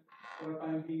here, then for a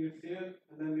time being it's here,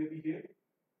 and then maybe here.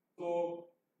 So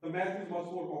the math is much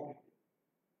more complicated.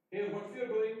 Here what we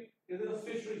are doing is in a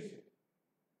stationary state.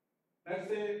 Let's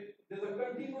say there's a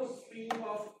continuous stream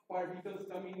of particles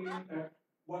coming in at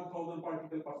 1000 particles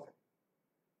per second.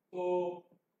 So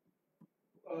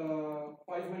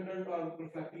 500 are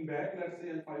reflecting back, let's say,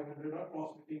 and 500 are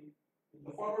transmitting in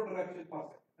the forward direction per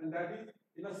second, and that is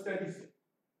in a steady state.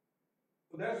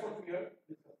 So that's what we are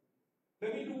discussing.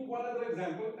 Let me do one other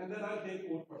example, and then I'll take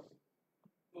more questions.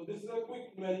 So this is a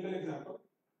quick numerical example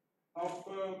of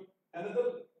another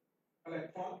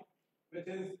electron which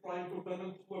is trying to tunnel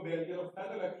through a barrier of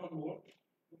 10 electron volt.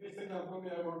 In this example,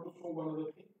 I want to show one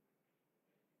other thing.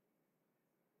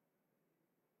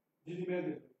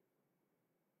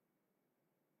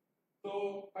 तो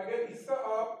अगर इसका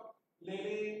आप ले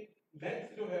लें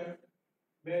length जो है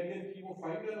barrier की वो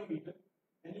 5 nanometre,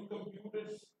 and you compute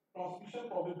its transmission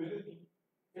probability,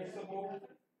 it's about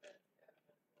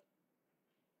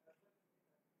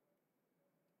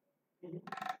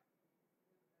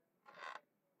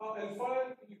alpha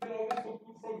you can always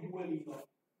compute from U and E naught.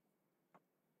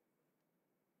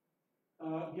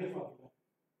 ये फार्मूला,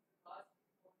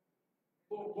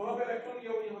 तो वहां पे इलेक्ट्रॉन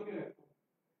लिया और यहाँ पे इलेक्ट्रॉन।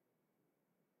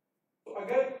 तो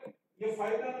अगर ये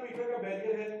 5 नैनोमीटर का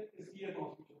बैरियर है, इसकी ये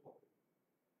ट्रांसमिशन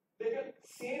प्रॉपर्टी। लेकिन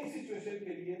सेम सिचुएशन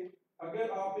के लिए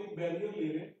अगर आप एक बैरियर ले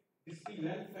लें जिसकी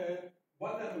लेंथ है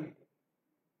 1 नैनोमीटर,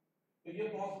 तो ये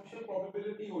ट्रांसमिशन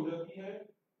प्रोबेबिलिटी हो जाती है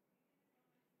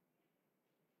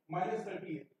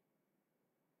 -38,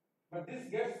 but this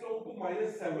gets down to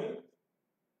 -7।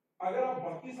 अगर आप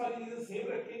बाकी सारी चीजें सेम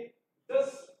रखें,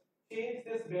 just change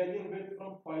this barrier width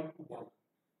from 5 to 1.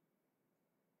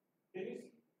 It is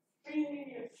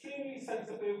extremely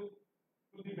sensitive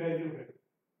to the barrier width.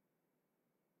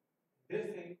 This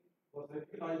thing was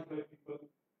recognized by people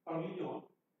early on,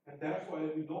 and that's why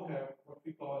we now have what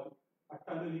we call a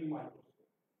tunneling microscope.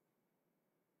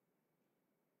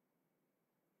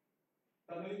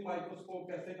 Tunneling microscope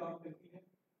कैसे काम करती है?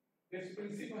 Its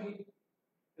principle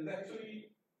is actually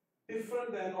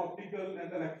different than optical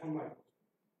and electron microscope.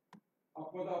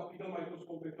 आपको पता optical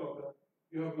microscope में क्या होता है?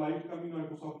 You have light coming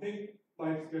onto something,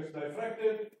 light gets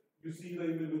diffracted, you see the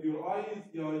image with your eyes,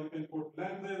 or you can put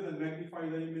lenses and magnify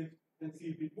the image and see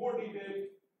it with more detail.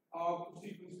 आप उसी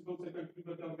principal से continue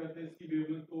करते हम कहते हैं इसकी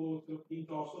wavelength तो सिर्फ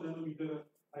 300-400 नैनोमीटर है,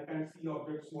 I can't see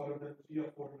objects smaller than 3 or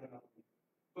 400 nanometer.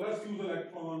 So let's use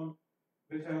electron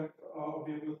which have a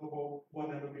wavelength of about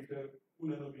 1 nanometer,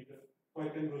 2 nanometer, so I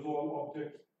can resolve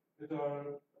objects that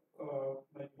are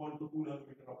like 1 to 2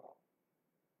 nanometer apart.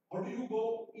 How do you go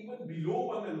even below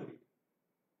 1 nanometer?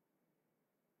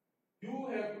 You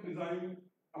have to design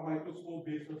a microscope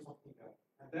based on something else,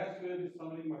 and that's where this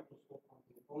tunneling microscope comes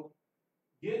in. और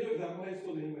ये जो example है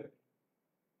इसको ध्यान में रखें.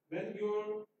 When your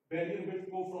barrier width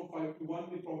go from 5 to 1,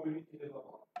 the probability changes a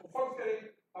lot. तो फर्ज करें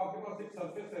आपके पास एक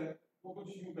surface है, वो कुछ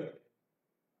यूं करके,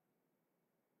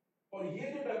 और ये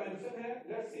जो dimension है,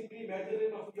 let's simply imagine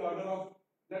it of the order of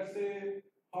let's say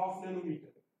half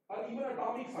nanometer, or even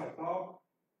atomic size. आप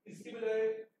इसकी बजाय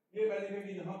ये वैल्यू है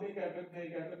कि यहाँ पे एक एटम है,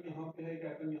 एक एटम यहाँ पे है, एक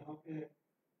एटम यहाँ पे है,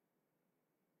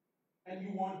 and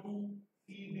you want to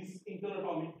see this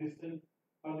interatomic distance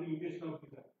or the location of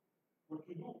this atom. What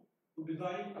you do to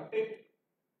design a tip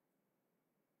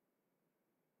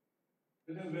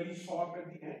that is very sharp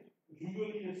at the end.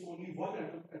 Usually it's only one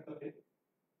atom at the tip,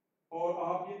 और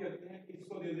आप ये करते हैं कि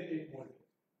इसको दे दें 1 volt.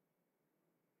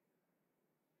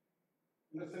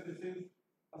 Let's say this is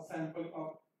a sample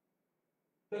of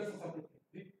that's a separate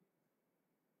thing.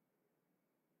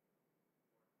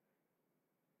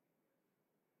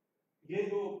 ये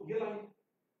line,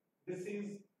 this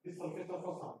is the surface of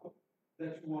a sample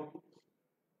that you want to.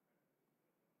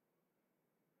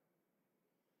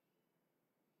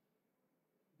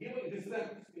 This is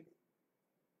empty space.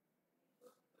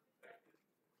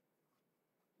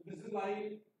 This is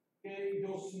line के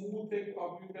जो smooth एक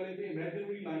आप यूँ कह लेते हैं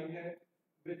imaginary line है,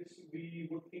 which we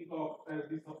would think of as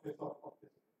the surface of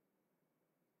this.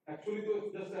 Actually, so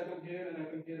it's just atom here and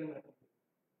atom here and atom here.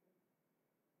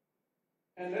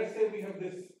 And let's say we have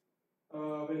this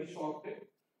very short tip,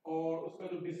 और उसका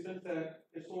जो distance है,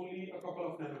 it's only a couple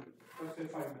of nanometers. Let's say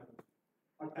 5 nanometers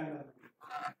or 10 nanometers.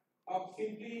 आप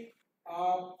simply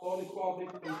आप और इसको आप एक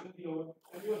function दिया होगा,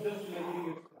 and you are just measuring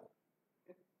its size.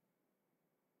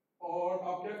 और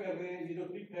आप क्या कर रहे हैं? ये जो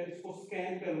tip है, इसको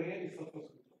scan कर रहे हैं इस surface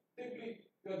को. Simply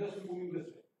you are just moving this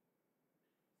way.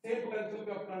 Same potential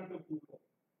पे आप current compute कर.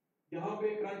 यहाँ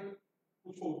पे करंट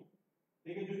कुछ होगी,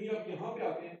 लेकिन जो ही आप यहाँ पे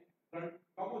आते हैं करंट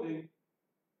कम हो जाएगी,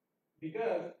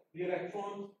 because the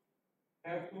electrons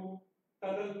have to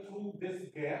tunnel through this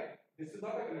gap. This is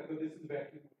not a conductor, this is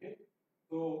vacuum. Okay,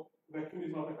 so vacuum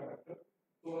is not a conductor,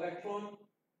 so electron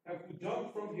have to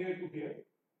jump from here to here,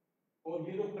 और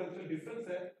ये जो potential difference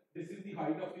है, this is the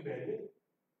height of the barrier,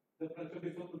 the potential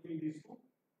difference between these two.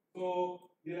 So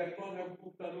the electron have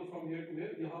to tunnel from here to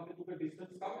here. यहाँ पे चूँकि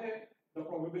distance कम है, the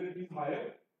probability is higher.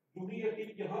 जो भी ये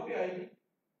टिप यहाँ पे आएगी,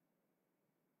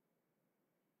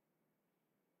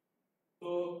 तो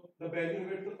the barrier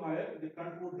width is higher, the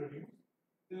current would reduce.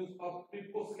 तो आप टिप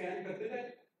को स्कैन करते जाए,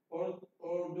 और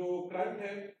जो करंट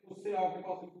है उससे आपके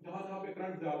पास जहाँ पे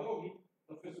करंट ज्यादा होगी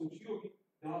सरफेस ऊंची होगी,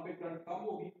 जहाँ पे करंट कम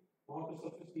होगी वहाँ पे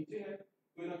सरफेस नीचे है.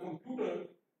 तो इन a computer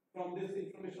from this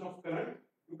information of current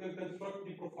you can construct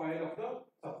the profile of the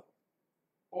surface,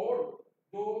 और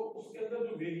जो उसके अंदर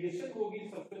जो वेरिएशन होगी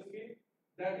सरफेस की,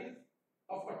 that is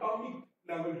of atomic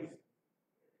level distance.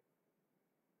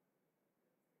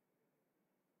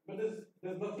 But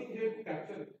there's nothing here to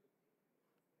capture it.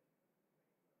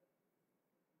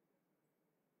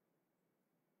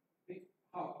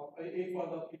 हाँ, एक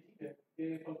बात आपकी ठीक है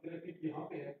कि फंक्शनलिटी यहाँ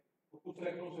पे है, तो कुछ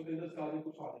इलेक्ट्रॉन से इधर से आ रहे,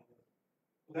 कुछ आ रहे.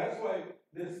 So that's why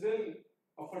there is still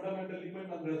a fundamental limit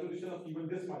on resolution of even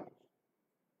this microscope.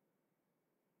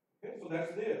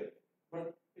 that's there. But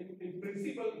in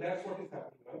principle, that's what is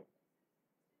happening, right?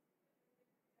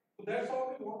 So that's how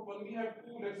we want. When we have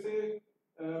to, let's say,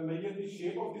 measure the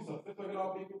shape of the surface, अगर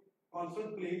आप एक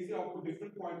constant plane से आपको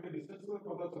different point के distance का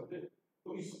पता चल जाए, तो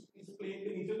इस plane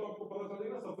के नीचे तो आपको पता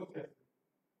चलेगा surface कैसे.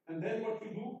 And then what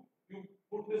you do, you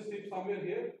put this tip somewhere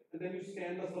here, and then you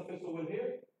scan the surface over here.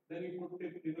 Then you put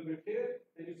it a little bit here,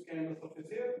 then you scan the surface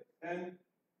here, and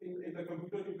in the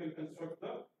computer you can construct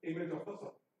the image of the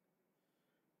surface.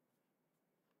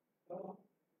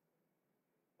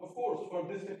 Of course, for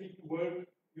this technique to work,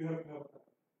 you have to have that.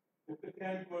 If it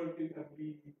can't work in every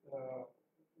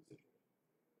situation.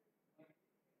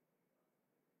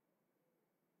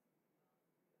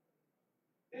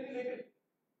 लेकिन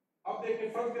अब देखिए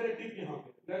first करें tip यहाँ पे,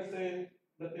 let's say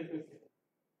the tip is here.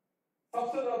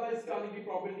 सबसे ज्यादा इसके आने की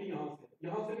प्रोबेबिलिटी यहाँ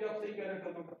से भी आप सही कह रहे हैं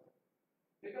करना पड़ता है.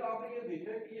 लेकिन आपने ये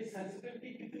देखा कि ये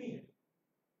सेंसिटिविटी कितनी है,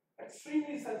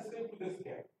 extremely sensitive to this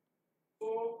gap. तो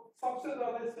सबसे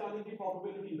ज्यादा इसके आने की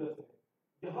प्रोबेबिलिटी इधर से है.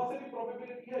 यहाँ से भी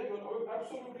प्रोबेबिलिटी है, यू आर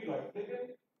एब्सोल्युटली राइट, लेकिन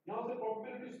यहाँ से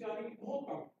प्रोबेबिलिटी इसके आने की बहुत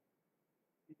कम है.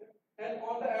 ठीक है. एंड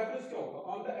ऑन द एवरेज क्या होगा,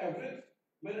 on the average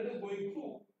when it is going through,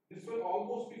 this will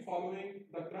almost be following,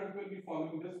 the current will be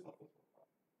following this surface.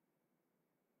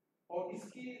 और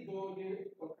इसकी जो ये,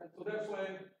 so that's why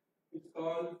it's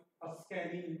called a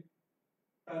scanning,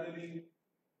 tunneling.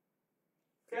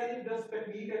 Scanning just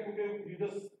technique है क्योंकि we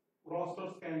just raster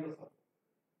scan the surface.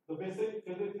 The basic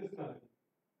physics is tunneling.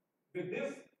 With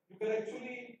this, you can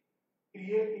actually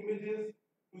create images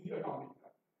to the atomic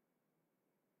level.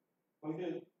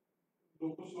 बल्कि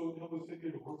जो कुछ लोग जो मुझसे के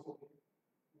advance होते हैं,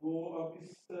 वो अब इस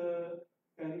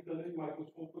scanning tunneling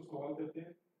microscope को इस्तेमाल करते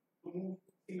हैं to move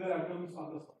single atoms on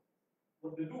the surface.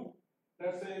 What they do,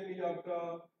 let's say कि आपका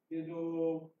ये जो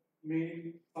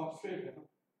main substrate है ना,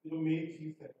 ये जो main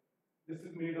चीज है, this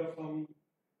is made of some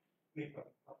nickel,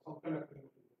 some conducting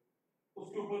material.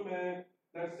 उसके ऊपर मैं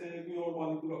let's say कोई और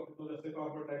molecule रख देता हूँ, जैसे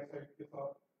कार्बन डाइऑक्साइड के साथ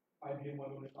IBM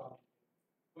वालों ने काम किया.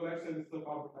 So let's say this is the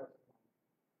carbon dioxide.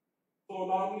 So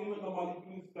normally when the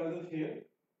molecule is present here,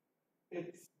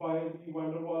 it's by the van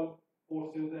der Waals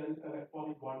forces and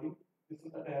electronic bonding, this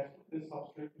is attached to this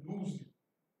substrate loosely.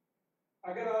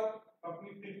 अगर आप अपनी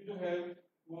tip जो है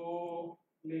वो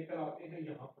लेकर आते हैं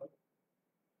यहाँ पर,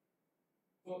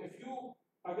 तो if you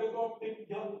अगर तो आप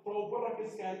टिप यहाँ थोड़ा ऊपर रख के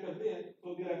स्कैन करते हैं,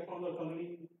 तो the electrons are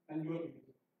tunneling and you are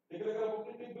imaging. लेकिन अगर आप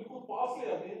अपनी टिप बिल्कुल पास ले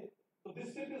आते हैं, तो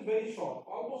this tip is very short,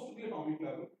 almost to the atomic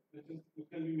level, which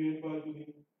can be made by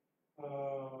using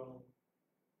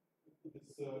this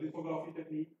lithography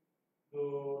technique, जो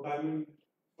diamond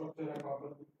structure है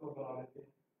कार्बन को बना लेते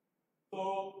हैं. So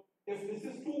if this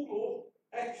is too close,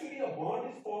 actually a bond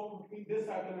is formed between this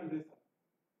atom and this atom.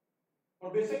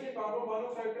 और बेशक ये carbon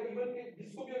monoxide का इवन कि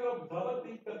जिसको भी अगर आप ज्यादा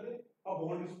ट्रीट कर दें, a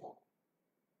bond is formed.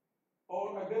 और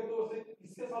अगर तो उसे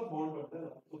इसके साथ बॉन्ड बनता है ना,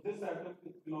 तो this atom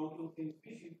belongs to the same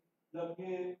species. जब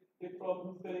ये एक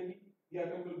प्रॉब्लम करेगी, the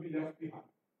atom will be left behind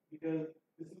because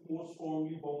this is more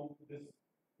strongly bound to this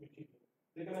material.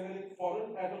 लेकिन अगर एक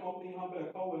foreign atom आपने यहाँ पे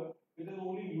रखा हुआ है, it is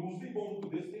only loosely bound to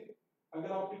this thing.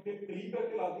 अगर आप टिप क्लीन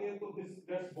करके लाते हैं, तो this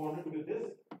gets bonded with this,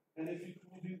 and if you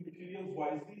choose these materials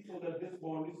wisely so that this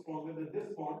bond is stronger than this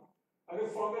bond, अगर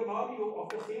stronger ना भी हो, of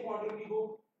the same order भी हो,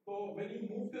 तो when you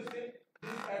move this thing,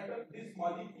 this atom, this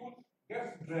molecule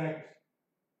gets dragged.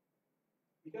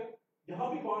 ठीक है?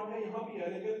 यहाँ भी bond है, यहाँ भी है,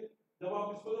 लेकिन जब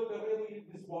आप इसको कर रहे हैं,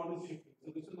 तो this bond is shifting,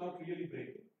 so this is not really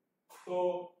breaking. So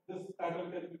this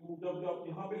atom can be moved. जब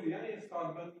यहाँ पे लिया ना इस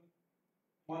कार्बन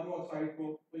मोनोऑक्साइड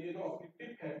को, तो ये जो आपकी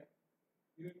टिप है,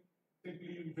 you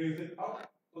simply raise it up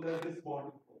so that this bond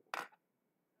is broken.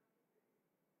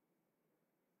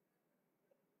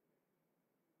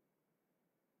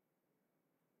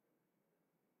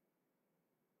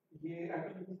 ये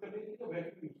एटम यूज करने के लिए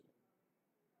वैक्यूम यूज करते हैं.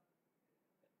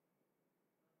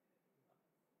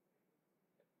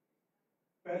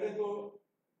 पहले तो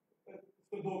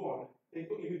इसके दो पार्ट हैं, एक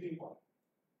तो इमेजिंग पार्ट.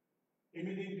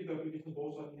 इमेजिंग की एप्लीकेशन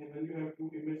बहुत सारी है. When you have to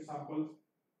image samples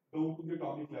down to the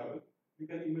atomic level, you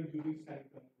can image using scanning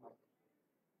microscope.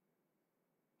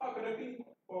 Connecting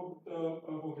हो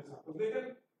गए samples.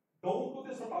 लेकिन down to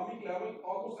this atomic level,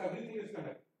 almost everything is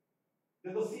connected.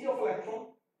 There is a sea of electron.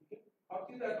 हर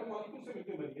चीज atom molecule से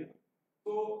मिलकर बनी है.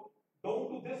 So down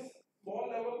to this small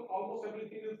level, almost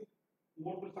everything is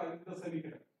more precisely the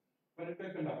semiconductor when it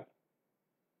can conduct.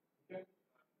 Okay.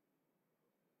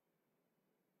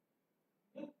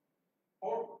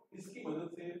 और इसकी मदद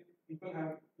से people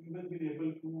have even been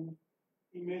able to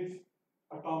image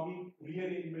atomic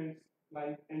rearrangements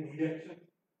like and reaction.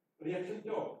 Reaction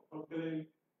क्या हो? अब करें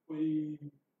कोई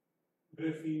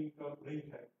graphene का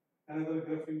रिंग है, another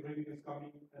graphene ring is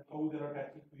coming, and how they are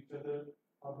attaching to each other.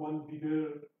 One bigger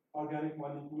organic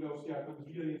molecule है उसके atoms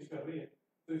rearrange कर रहे हैं.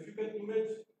 So if you can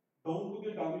image down to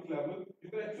the atomic level, you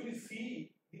can actually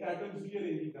see the atoms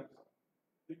rearranging themselves.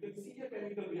 You can see a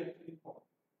chemical reaction in form.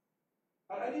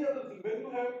 Or any other thing, when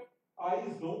you have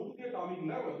eyes down to the atomic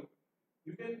level,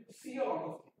 you can see a lot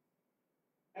of things.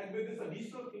 And with this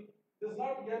additional thing, there's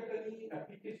not yet any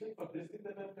application for this thing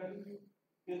that I'm telling you.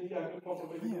 In the atom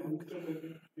property,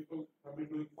 people have been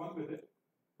doing fun with it,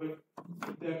 but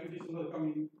the applications are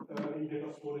coming in data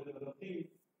storage and other things.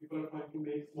 People are trying to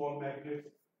make small magnets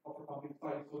of atomic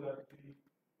size so that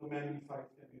the memory size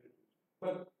can be reduced.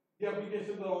 But the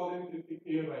applications are all in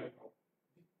air right now.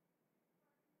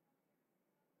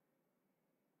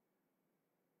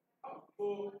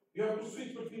 So you have to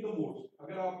switch between the modes.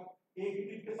 अगर आप एक ही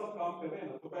tip के साथ काम कर रहे हैं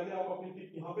ना, तो पहले आप अपनी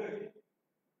टिप यहाँ पे रखें.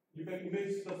 You can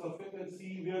image the surface and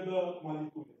see where the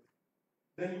molecule is.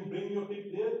 Then you bring your tip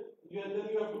there, and then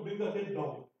you have to bring the tip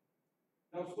down.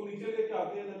 Now उसको नीचे लेके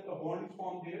आते हैं, then the bond is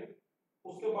formed there.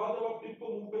 उसके बाद जब आप tip को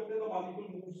move करते हैं, the molecule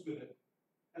moves with it.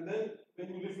 And then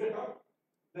when you lift it up,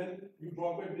 then you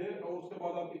drop it there. और उसके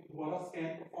बाद आप एक दोबारा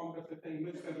scan perform कर सकते हैं,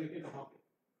 image कर लेके कहाँ पे.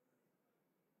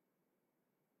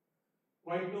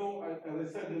 Right now, as I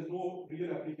said, there is no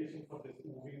real application for this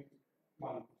moving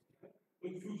molecules.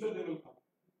 In future, they will come.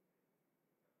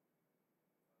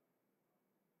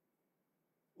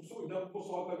 उसको जब को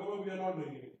सॉल्व लगा हुआ, we are not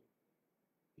doing it.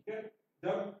 ठीक है?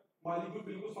 जब मॉलिक्यूल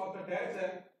बिल्कुल साथ अटैच है,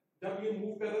 जब ये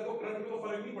मूव कर रहा है तो करंट में तो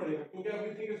फर्क नहीं पड़ेगा, क्योंकि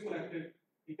everything is connected.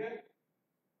 ठीक है?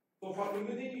 So for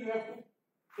imaging, you have to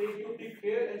take your tip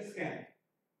here and scan.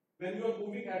 When you are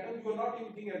moving atoms, you are not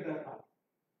imaging at that time.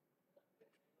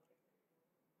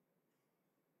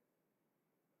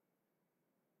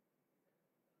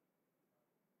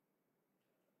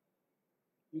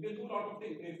 You can do a lot of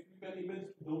things. If you can image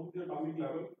down to the atomic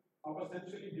level, आप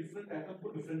essentially different atoms को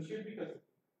differentiate भी कर सकते हैं.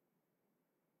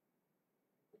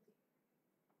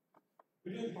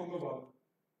 Video दिखाऊंगा बाद.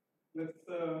 Let's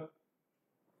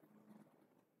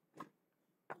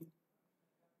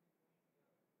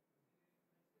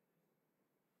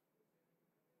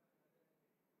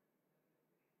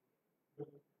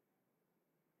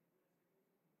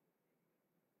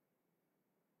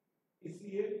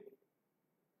इसलिए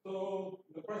तो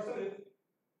the question is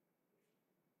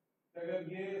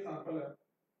अगर ये सैंपल है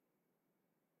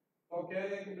तो कह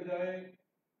रहे हैं कि बजाय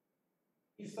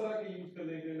इस तरह के यूज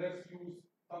करने के, let's use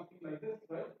something like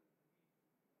this, right?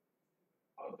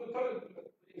 अब तो चलो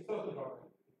इस तरह से ड्रॉ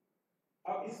करें.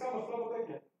 अब इसका मतलब होता है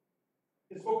क्या?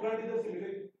 इसको करंट इधर से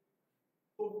मिलेगी,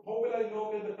 तो how will I know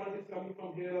that the current is coming from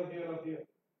here or here or here?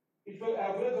 It will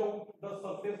average out the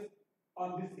surface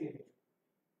on this area.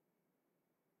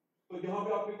 तो यहाँ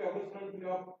पे आपके एवरेज करंट में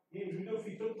आप ये इंडिविजुअल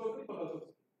फीचर तो नहीं पता चल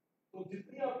सकते. तो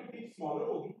जितनी आपकी टिप स्मॉलर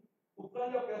होगी, उतना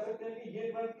ही आप कह सकते हैं कि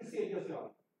ये करंट किस एरिया से आ रहा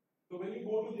है. तो when you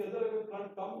go to the other, अगर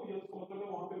करंट कम हो जाए उसका मतलब है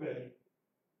वहां पे वैल्यू.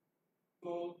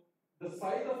 तो the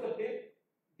size of the tip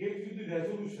gives you the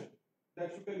resolution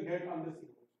that you can get on this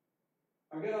image.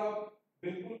 अगर आप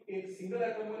बिल्कुल एक सिंगल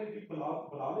एटम वाली टिप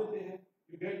बना लेते हैं,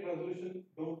 you get resolution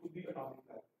down to the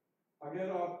atomic level. अगर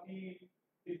आपकी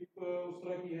टिप उस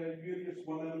तरह की है, यूएस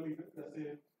 1 नैनोमीटर, जैसे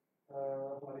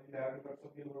हमारी लैब में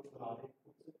सब ये लोग बना रहे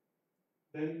हैं,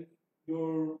 then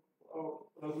your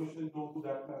resolution is down to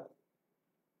that level.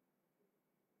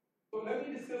 So let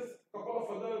me discuss a couple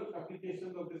of other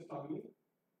applications of this tunneling.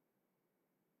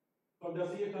 So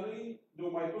जैसे ये tunneling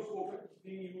जो microscope है, it's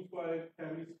being used by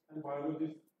chemists and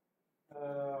biologists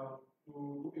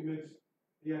to image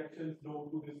reactions down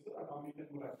to this atomic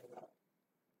and molecular level.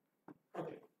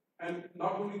 Okay, and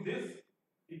not only this,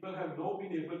 people have now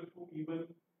been able to even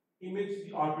image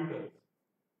the orbitals.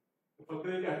 तो first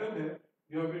एक atom है,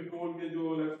 you have been told कि जो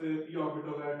let's say p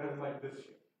orbital है, it has like this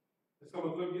shape. इसका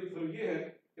मतलब ये है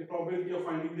कि probability of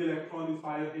finding the electron is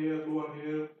higher here, lower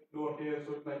here,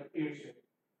 so it's like 8 shape.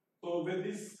 So with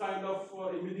this kind of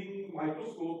imaging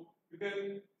microscope, you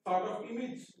can sort of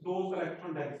image those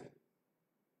electron density.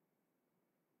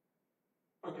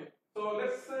 Okay, so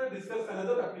let's discuss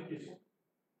another application.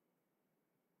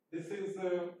 This is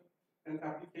an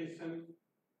application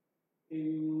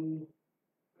in,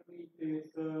 let me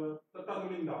take the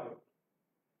tunneling diode.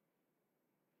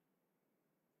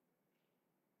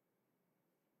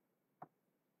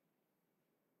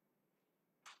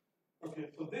 Okay,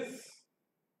 so this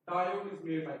diode is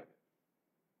made like this.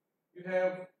 You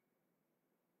have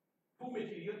two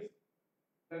materials,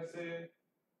 let's say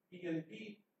P and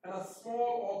P, and a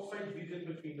small oxide region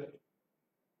between the two.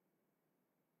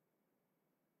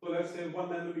 So let's say 1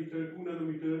 nanometer, 2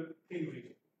 nanometer thin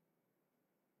region.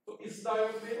 तो इस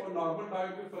diode में और normal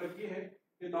diode में फर्क ये है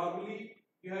normally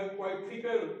you have quite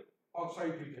thicker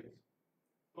oxide regions.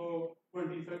 तो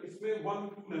 20 इसमें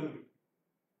 1-2 नैनोमीटर,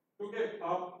 क्योंकि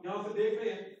आप यहाँ से देख रहे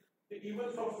हैं कि even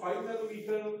from 5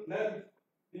 nanometer length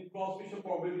the transmission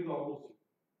probability is almost zero.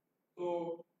 So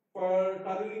for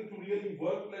tunneling to really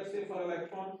work, let's say for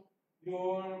electrons,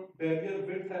 your barrier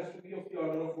width has to be of the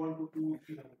order of 1 to 2,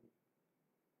 3 nanometer.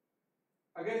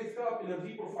 अगर इसका आप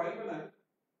energy profile बनाएं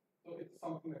तो it's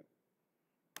something like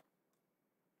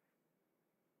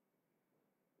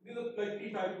these are like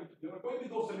P-type material, कोई भी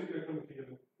दो semiconductor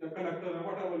material या conductor है,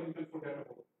 whatever you can forget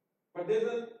about, but there is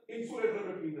an insulator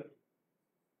between them.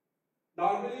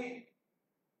 Normally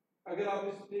अगर आप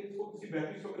इसको किसी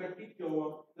बैटरी से कनेक्ट किया हुआ,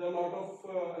 there are a lot of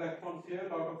electrons here,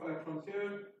 lot of electrons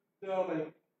here, they are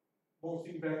like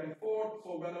bouncing back and forth.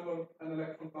 So whenever an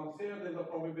electron comes here, there is a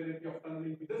probability of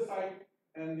tunneling to this side,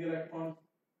 and the electrons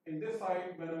in this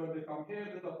side, whenever they come here,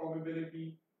 there is a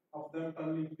probability of them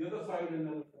tunneling to the other side and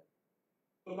the other side.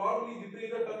 So normally जितने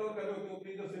इधर tunnel कर रहे होते हैं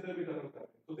उतने इधर से इधर भी tunnel कर रहे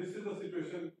हैं. So this is the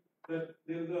situation that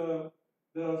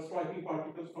there are striking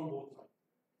particles from both sides.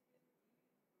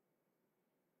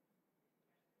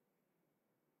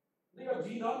 नहीं आप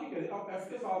G ना भी करें, आप F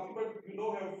के साथ ही, but you know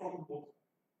have from both sides.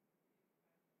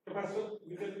 Capacitor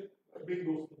we can build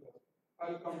those together.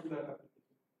 I'll come to that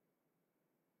application.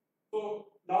 So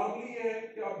normally ये है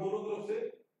कि आप दोनों तरफ से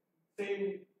same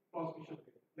transmission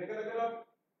करें. लेकिन अगर आप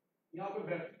यहाँ पे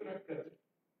बैटरी कनेक्ट करें,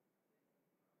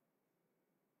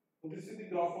 so this is the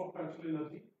graph of potential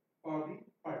energy for the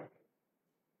particle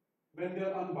when they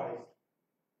are unbiased.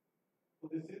 So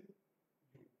this is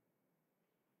U.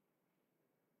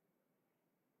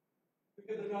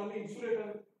 इसके दरम्यान में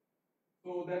insulator,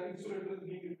 so that insulator is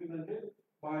being represented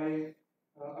by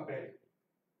a band.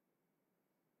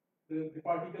 The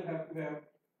particle have to have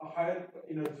a higher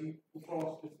energy to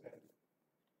cross this band.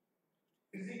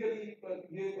 Physically,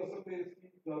 ये असल में इसकी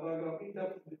ज़्यादा अगर आप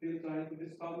in-depth details आएं तो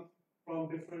this comes from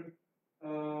different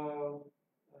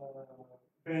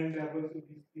band levels of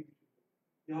these three.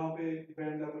 यहाँ पे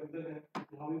band level इधर है,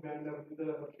 यहाँ भी band level इधर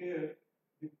है, but here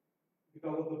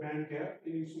because of the band gap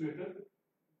in insulator,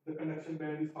 the conduction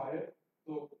band is higher,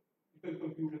 so you can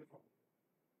compute it from here.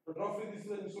 But roughly this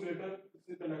is an insulator, this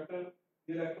is a conductor,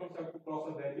 the electrons have to cross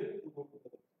a barrier to go to the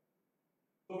other side.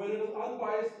 So when it is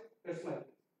unbiased, it's like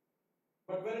this.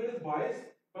 But when it is biased,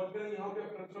 but when यहाँ पे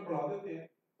potential बढ़ा देते हैं,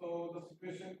 so the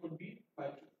situation could be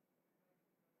like this.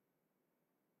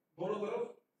 दोनों तरफ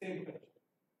same potential.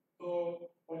 So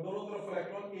और दोनों तरफ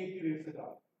इलेक्ट्रॉन एक ही रेट से जा रहा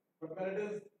है. But when it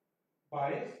is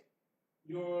biased,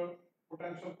 your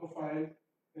potential profile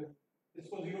is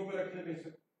इसको zero पे रखने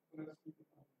बेशक.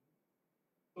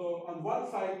 So on one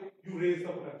side you raise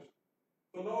the potential.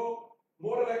 So now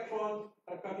more electrons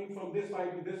are coming from this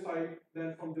side to this side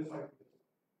than from this side to this side.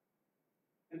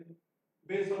 And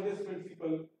based on this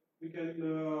principle, we can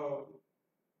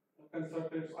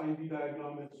construct its IV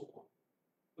diagram and so on.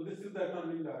 So this is the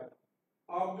tunneling diagram.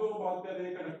 आप जो बात कर रहे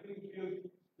हैं conducting field,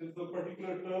 there is a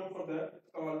particular term for that. It's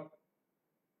called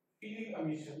field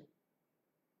emission.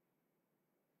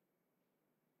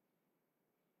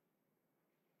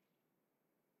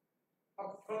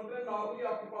 अब front end normally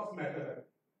आपके पास metal है.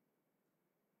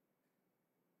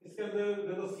 इसके अंदर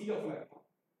there is a sea of electrons.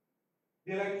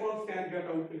 The electrons can get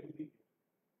out into the air.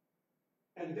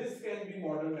 And this can be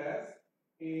modeled as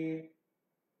a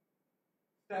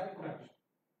step potential.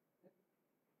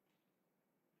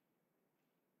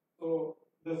 So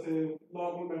this is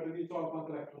normal metal की 4-5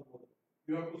 electrons होते हैं.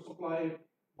 You have to supply it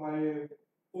by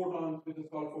photons, which is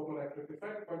called photoelectric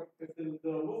effect. But if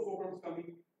there are no photons coming,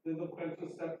 there is a potential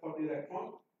step for the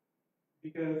electron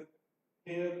because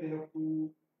here they have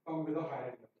to come with a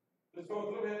higher energy. तो इसका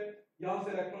मतलब है यहाँ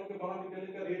से electron के बाहर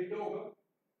निकलने का रेट क्या होगा?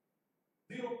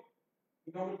 0.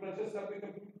 क्योंकि हमने potential step में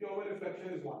कंप्यूट किया हुआ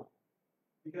reflection is 1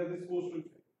 because this goes to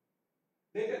infinity.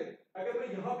 लेकिन अगर मैं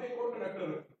यहाँ पे एक और कंडक्टर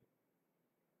रखूं,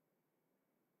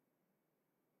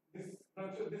 this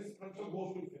potential goes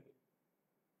to infinity.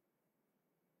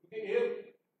 क्योंकि air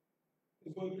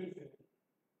is going to infinity.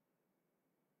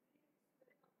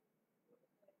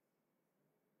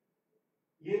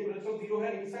 ये potential 0 है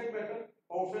inside matter,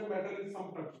 outside matter is some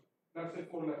potential. Let's say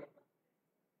 4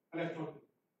 electrons.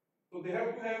 So they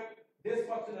have to have this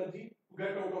much energy to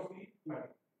get out of the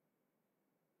matter.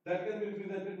 That can be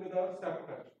represented with a step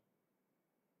potential.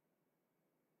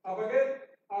 अब अगर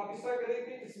आप इस तरह करें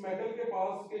कि इस metal के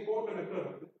पास एक और कंडक्टर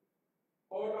रख दें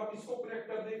और आप इसको कनेक्ट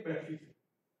कर दें बैटरी से,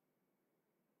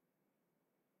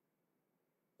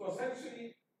 so essentially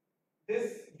this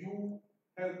U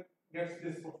gets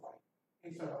this profile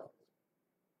instead of this.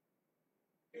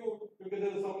 Because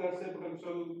there is some, let's say,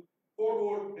 potential 4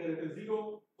 volt, here it is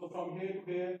 0, so from here to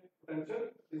here potential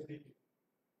is decreasing.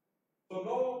 So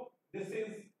now this is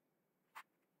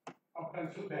a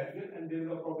potential barrier, and there is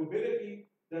a probability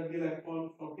that the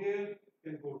electron from here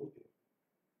can go to there.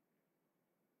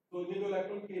 So ये जो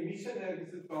electron की emission है,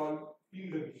 this is called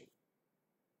field emission.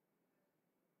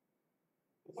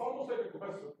 It's almost like a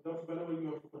capacitor. That's whenever you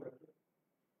have to connect it.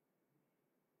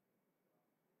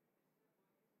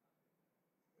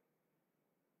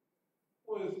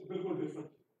 वो is बिल्कुल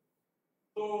different.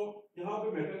 तो यहाँ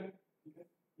पे metal है, ठीक है,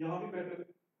 यहाँ भी मेटल है.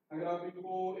 अगर आप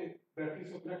इनको एक बैटरी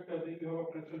से कनेक्ट कर दें, you have a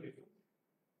potential difference.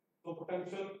 So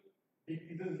potential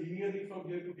decreases linearly from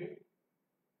here to here.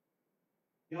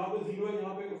 यहाँ पे 0 है,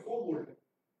 यहाँ पे 4 वोल्ट है,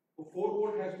 तो 4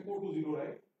 volt has to go to 0,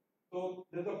 right? So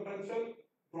there's a potential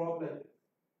drop like this.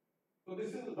 So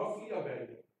this is roughly a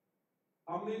barrier.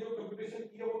 हमने जो computation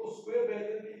किया वो तो square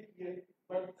barrier के लिए किया है,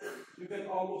 but you can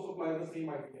almost apply the same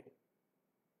idea.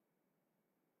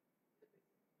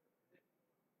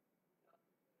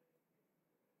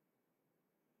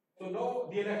 So now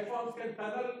the electrons can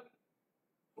tunnel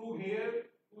through here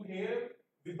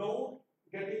without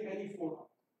getting any photons.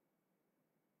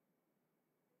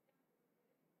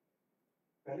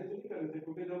 पहले तो नहीं कर रहे थे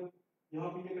क्योंकि जब यहाँ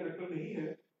पे ये कनेक्टर नहीं है,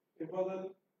 it was a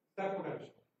step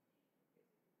potential.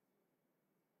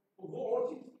 तो वो और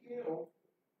चीज की है, और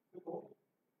देखो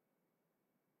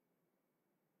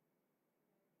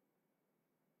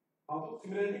हाँ, तो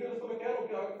सिमिलरिटी का तो मैं कह रहा हूँ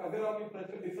कि अगर आप ये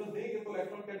पोटेंशियल डिफरेंस देंगे तो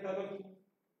electron can travel through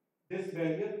this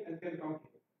barrier and can come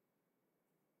here.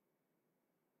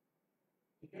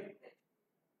 ठीक है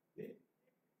जी.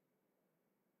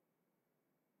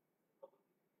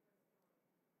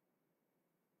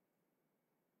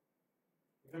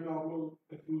 इसमें आप लोग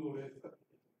कंफ्यूज हो रहे हैं सर.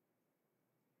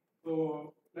 तो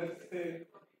लेट्स से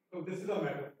तो दिस इज अ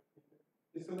मैटर.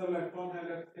 इसके अंदर इलेक्ट्रॉन है,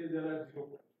 लेट्स से देयर आर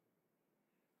 0.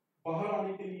 बाहर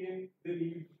आने के लिए they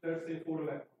need let's say 4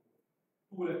 electron,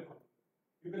 2 electron.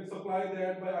 You can supply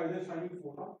that bye either shining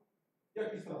photon या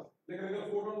किस तरह से. लेकिन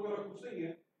अगर फोटॉन वगैरह कुछ नहीं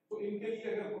है तो इनके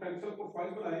लिए अगर पोटेंशियल प्रोफाइल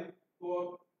बनाएं तो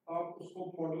आप उसको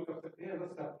मॉडल कर सकते हैं एज अ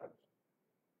स्टेप फंक्शन,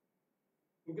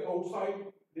 क्योंकि outside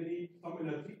they need some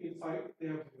energy, inside they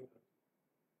have 0 energy.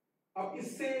 अब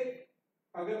इससे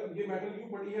अगर ये मेटल क्यों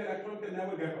बड़ी है, electron can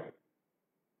never get out,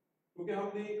 क्योंकि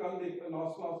हमने कल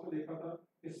लास्ट क्लास में देखा था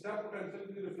स्टेप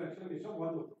पोटेंशियल की रिफ्लेक्शन हमेशा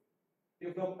 1 होता है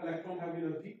if the electron have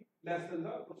energy less than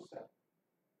the first step.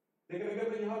 लेकिन अगर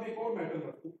मैं यहाँ पे एक और मेटल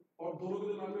रखूं और दोनों के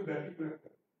दरमियान में बैटरी कनेक्ट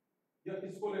करूं, या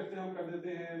इसको लेते हैं हम कर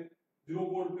देते हैं 0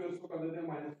 वोल्ट पे, उसको कर देते हैं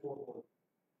 -4 वोल्ट,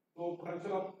 तो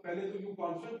पोटेंशियल आप पहले तो यू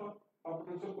कांस्टेंट था, अब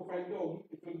पोटेंशियल प्रोफाइल क्या होगी,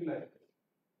 it will be like this.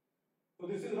 तो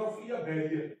दिस इज रफली अ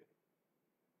बैरियर.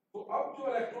 तो अब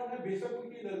जो इलेक्ट्रॉन है बेशक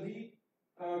उनकी एनर्जी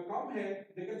कम है,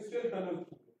 they can still tunnel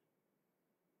through.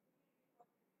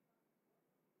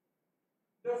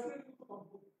 Definitely.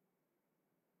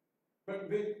 But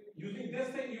with using this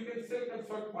thing, you can still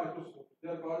construct microscopes. They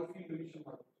are called field emission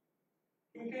microscopes.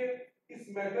 क्योंकि इस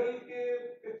मेटल के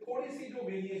थोड़ी सी जो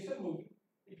वेरिएशन होगी,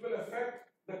 it will affect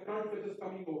the current which is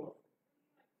coming out of.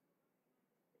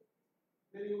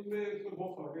 नहीं, उनमें इसमें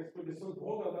बहुत फर्क है, इसमें डिस्टेंस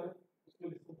बहुत ज़्यादा है, इसमें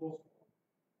डिस्टेंस बहुत कम है.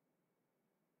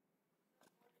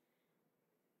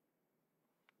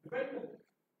 Depends on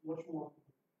what you want.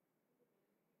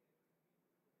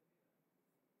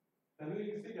 Generally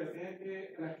इसे कहते हैं कि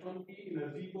इलेक्ट्रॉन की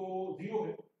एनर्जी तो 0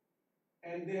 है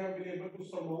and they have been able to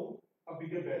surmount a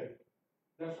bigger barrier.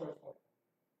 That's what it's called.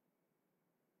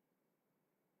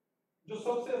 जो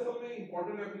सबसे असल में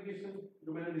इंपॉर्टेंट एप्लीकेशन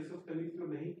जो मैंने डिस्कस करनी थी और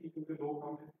नहीं की क्योंकि 2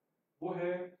 कम है, वो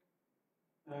है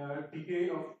DK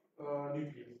of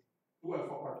nucleus to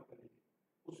alpha particle.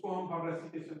 उसको हम हर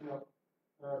रेसिटेशन में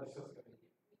डिस्कस करेंगे.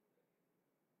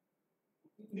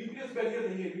 न्यूक्लियस बैरियर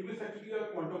नहीं है, nucleus actually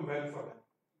a quantum well for है.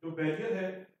 जो बैरियर है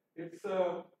it's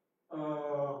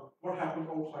what happens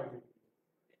outside it.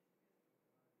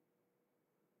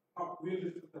 अब we will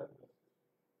discuss that.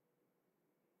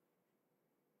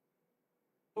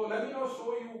 So let me now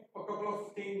show you a couple of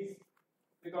things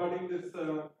regarding this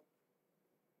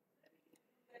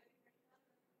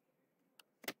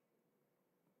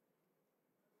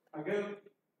again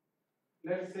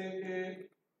let's say कि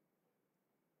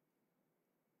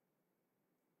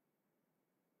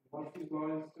Murphy's law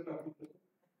is still applicable.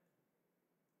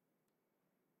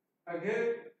 अगर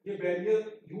ये barrier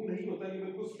यूं नहीं होता, ये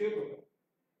बिल्कुल स्ट्रेट होता,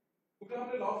 क्योंकि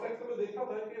हमने लास्ट लेक्चर में देखा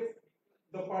था कि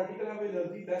the particle have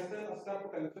energy less than a step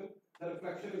potential, the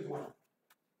reflection is 1.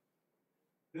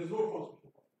 There is no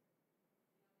transmission.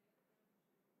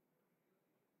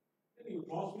 नहीं,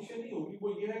 transmission नहीं होगी.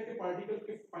 वो ये है कि पार्टिकल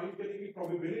के फाइंड करने की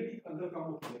प्रोबेबिलिटी अंदर कम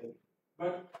होती है,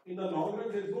 but in the long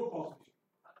run there is no transmission.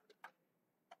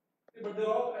 But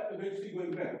they're all eventually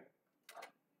going back.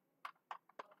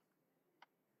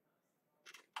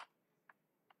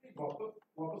 वापस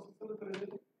वापस किस तरह चले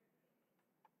जाएंगे?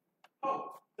 हाँ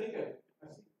ठीक है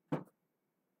ऐसी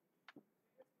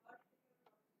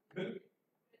बिल्कुल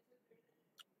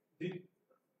जी।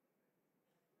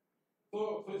 तो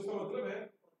इसका मतलब है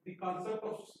the concept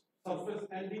of surface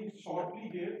ending shortly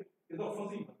here is a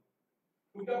fuzzy one,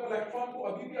 क्योंकि आप इलेक्ट्रॉन को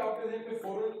अभी भी आपके ज़हन में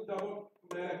फौरन जब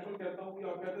मैं इलेक्ट्रॉन कहता हूँ कि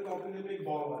आप कहते हैं तो आपके ज़हन में एक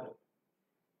बॉल आ जाए,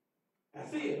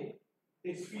 ऐसे ही है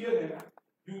एक स्फीयर है,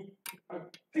 यू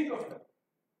थिंक ऑफ दैट।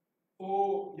 तो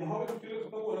यहाँ पे जो स्फीयर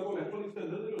खत्म हो रहा है वो इलेक्ट्रॉन इसके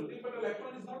अंदर नहीं होती, but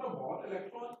electron is not a ball,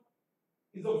 electron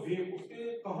is a wave. उसके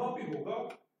कहाँ पे होगा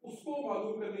उसको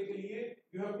मालूम करने के लिए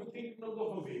you have to think in terms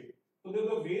of a wave. So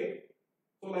there's a wave,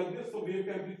 so like this, so wave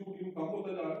का amplitude यूं कम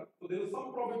होता जा रहा है, so there is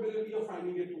some probability of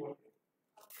finding it over here,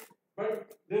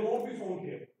 but they won't be found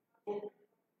here. So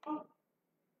हाँ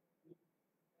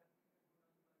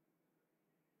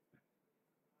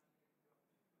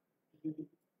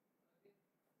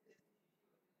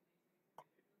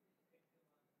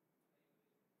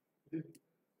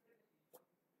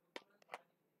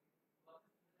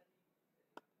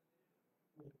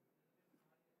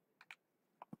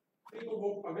नहीं तो वो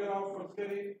अगर आप फर्स्ट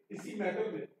करें इसी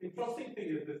मैटर में, interesting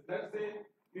thing is this, let's say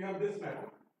you have this matter,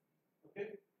 okay,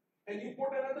 and you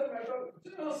put another matter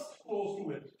just close to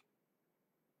it,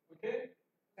 okay,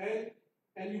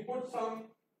 and you put some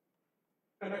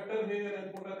conductor here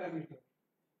and put an ammeter.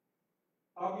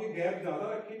 आप ये gap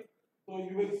ज्यादा रखें तो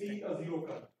you will see a zero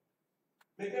current.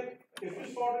 लेकिन if you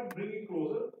start bringing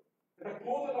closer at a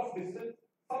close enough distance,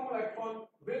 some electron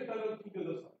will tunnel through the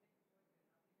other side.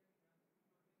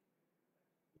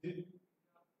 जी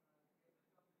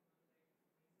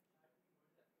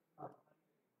हाँ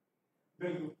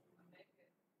बिल्कुल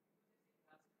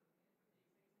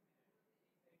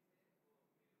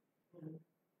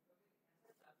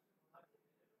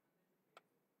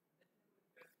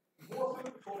वो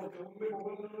सिर्फ छोड़ दो, उनमें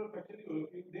मोबाइल नंबर फैक्चर नहीं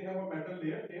होती, they have a metal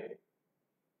layer here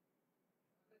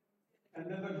and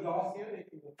then the glass here,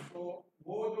 so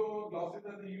वो जो glasses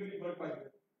are they usually work like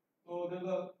that, so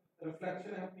there's a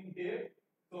reflection happening here,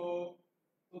 so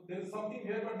there is something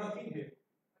here but nothing here.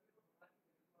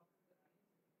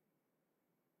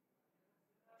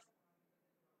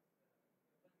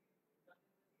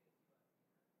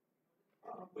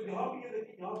 तो यहाँ भी ये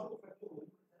देखिए यहाँ से तो फ्रैक्चर हो रही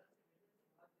है,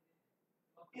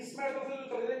 इस मेटल से जो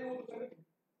चले जाएंगे वो तो चलेंगे।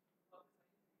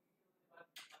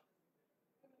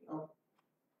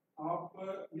 आप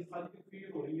ये सारी चीज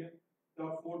फील हो रही है कि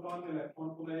आप फोटॉन इलेक्ट्रॉन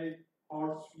को एक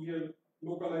हॉट स्फीयर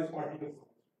लोकलाइज्ड पार्टिकल समझ,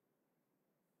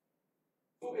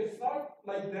 so it's not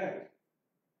like that,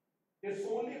 it's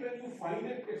only when you find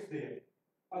it it's there,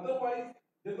 otherwise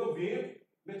there's a wave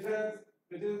which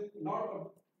is not a,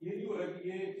 ये नहीं हो रहा कि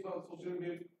ये सोशल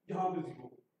वेव यहाँ पे zero,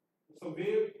 it's a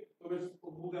wave so its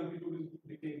whose amplitude is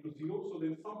decaying to zero, so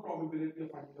there is some probability of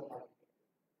finding the particle.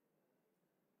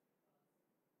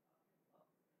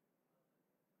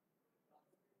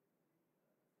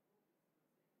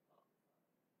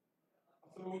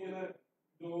 असल वो ये ना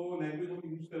जो लैंग्वेज हम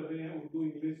यूज कर रहे हैं Urdu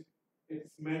English,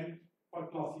 it's meant for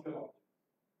classical object.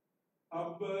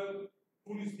 अब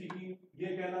ट्रूली स्पीकिंग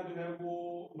ये कहना जो है वो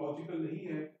लॉजिकल नहीं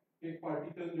है कि एक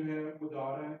पार्टिकल जो है वो जा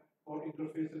रहा है और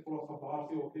इंटरफेस से थोड़ा सा बाहर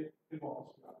से होके फिर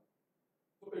वापस आ रहा है,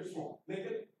 तो इट्स रॉन्ग।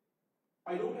 लेकिन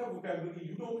I don't have vocabulary,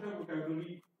 you don't have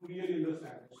vocabulary to really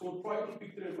understand it, so try to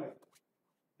picture it like this.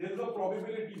 There is a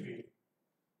probability wave,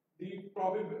 कि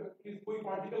कोई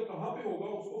पार्टिकल कहाँ पे होगा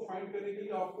उसको फाइंड करने के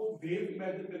लिए आपको वेव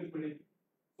इमेजिन करनी पड़ेगी,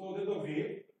 so there is a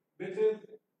wave which is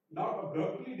not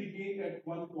abruptly decaying at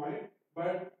one point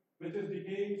but which is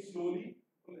decaying slowly,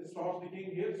 it starts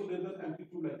decaying here, so there is an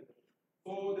amplitude like that,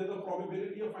 so there is a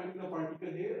probability of finding the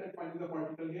particle here and finding the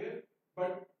particle here,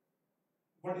 but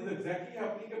what is exactly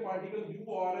happening कि particle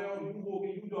यूं आ रहा है और यूं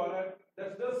होके यूं जा रहा है,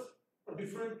 that's just a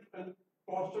different and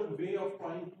postured way of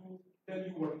trying to tell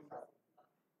you what is happening.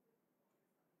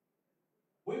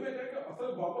 वही मैं कहूँगा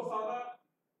असल वापस आना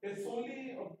it's only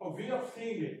a way of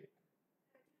saying it,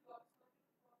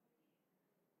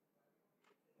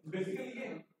 basically ये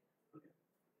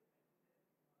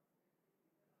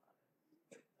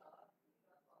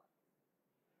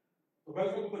तो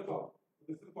welcome to the talk,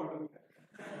 this is part of it.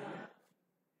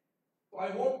 तो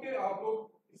I hope कि आप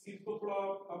लोग इस चीज को थोड़ा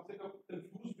कम से कम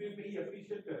कंफ्यूज वे में ही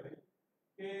अप्रिशिएट कर रहे हैं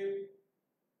कि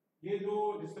ये जो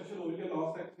डिस्कशन हो रही है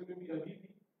लास्ट लेक्चर में भी अभी भी,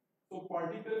 so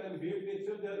particle and wave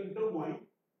nature they are intertwined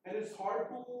and it's hard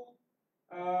to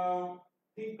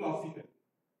think classical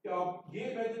कि आप ये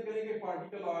इमेजिन करेंगे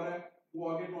पार्टिकल आ रहा है वो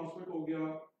आगे ट्रांसमिट हो गया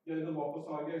या इधर वापस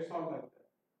आ गया, it's not like that,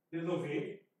 there is a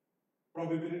wave,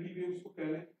 probability wave उसको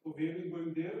कह लें, so wave is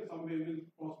going there, some wave is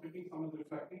transmitting, some is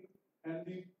reflecting, and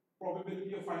the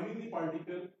probability of finding the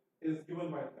particle is given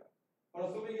by that. और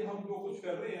असल में ये हम जो कुछ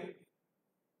कर रहे हैं,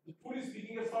 truly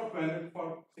speaking, it's not valid for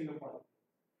single particle.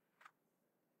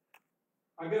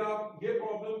 अगर आप ये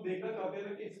प्रॉब्लम देखना चाहते हैं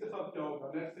ना कि इसके साथ क्या होगा,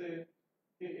 लेट्स से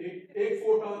कि एक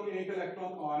फोटॉन या एक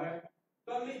इलेक्ट्रॉन आ रहा है,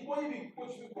 सडनली कोई भी कुछ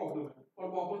भी प्रॉब्लम है और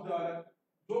वापस जा रहा है,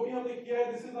 जो भी हमने किया है,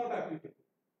 दिस इज नॉट एप्लीकेबल,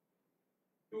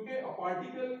 क्योंकि a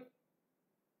particle,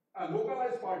 a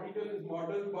localized particle is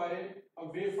modeled by a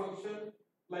wave function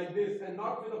like this and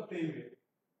not with a plane wave.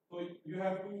 So you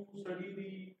have to study the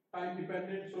time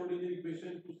dependent Schrodinger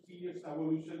equation to see its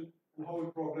evolution and how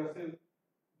it progresses.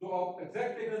 जो आप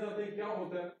exact देखना चाहते हैं क्या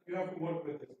होता है, you have to work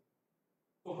with this.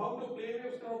 तो हम जो plane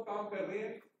waves का काम कर रहे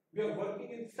हैं, we are working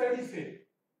in steady state,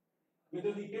 which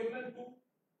is equivalent to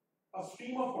a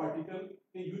stream of particles.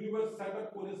 The universe set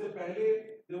up होने से पहले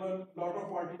there were lot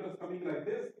of particles coming like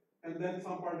this, and then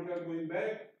some particles going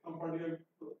back, some particles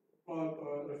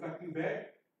reflecting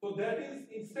back. So that is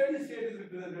in steady state is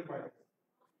represented by this.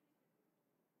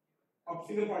 अब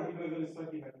single particle अगर इस तरह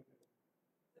की है,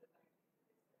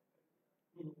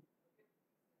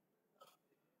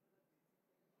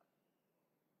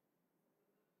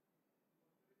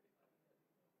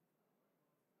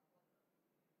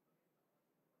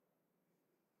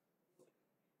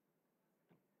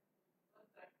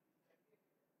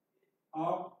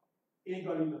 आप एक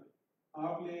गाड़ी में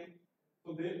आप ले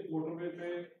तो दे मोटरवे पे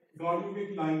गाड़ियों की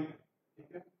एक लाइन है,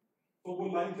 ठीक है, तो वो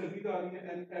लाइन चलती जा रही है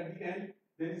and at the end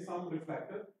there is some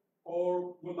reflector और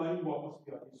वो लाइन वापस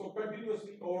भी आ रही है, सो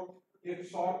कंटिन्यूअसली, और एक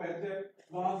शार्प एज है,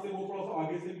 वहां से वो थोड़ा सा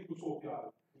आगे से भी कुछ होके आ रहा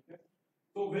है, ठीक है.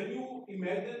 So when you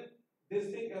imagine this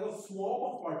thing as a swarm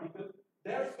of particles,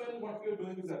 that's when what we are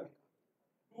doing is happening.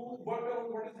 To work around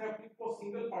what is happening for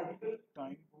single particle,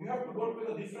 you have to work with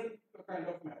a different kind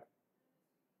of method.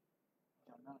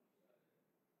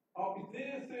 आप इतने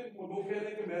से लोग कह रहे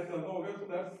हैं कि math ज्यादा हो गया, so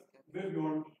that's way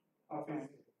beyond our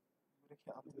phase.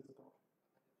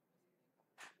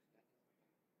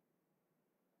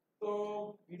 So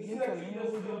this is actually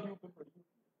just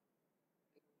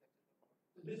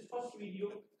this first video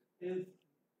is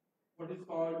what is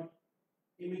called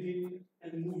imaging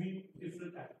and moving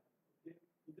different atoms. Okay?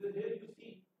 Here you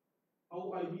see how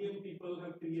IBM people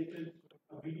have created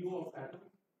a video of atoms.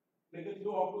 लेकिन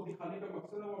जो आपको दिखाने का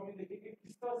मकसद है वो आपने देखेंगे कि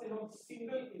किस तरह से हम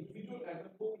सिंगल इंडिविजुअल एटम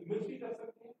को इमेज भी कर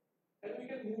सकते हैं and we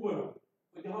can move around.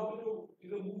 तो यहाँ पे जो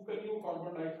चीजें मूव कर रही है वो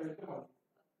कार्बन डाइऑक्साइड के बाद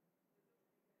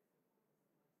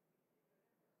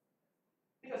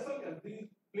असल क्या, these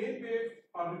plane waves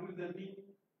are representing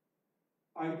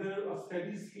either a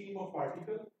steady stream of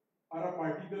particle or a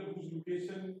particle whose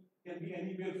location can be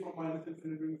anywhere from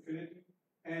 -infinity to infinity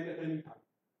and at any time.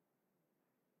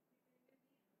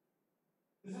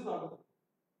 This is not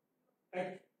a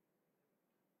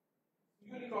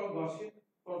usually called Gaussian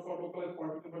for localized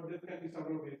particle, but this can be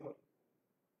several ways of.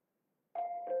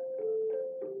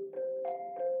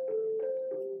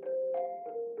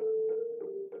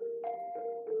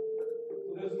 So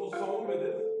there's no sound with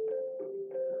this,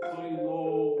 so you know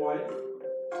why.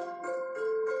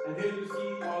 And here you see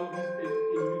all these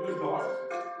individual dots.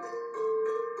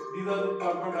 These are the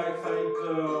carbon dioxide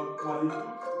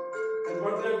molecules, and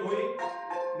what they are doing,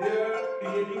 they are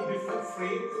creating different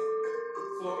frames.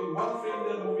 So in one frame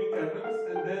they are moving atoms,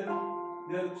 and then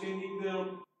they are changing their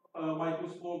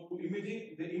microscope to imaging.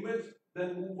 They image, then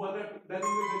move one atom, then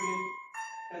image again,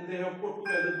 and they have put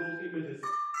together those images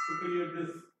to create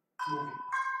this movie.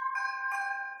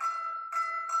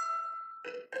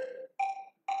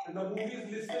 And the movie is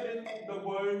listed in the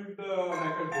World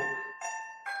Record Book,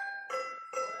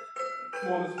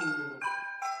 smallest movie.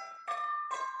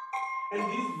 And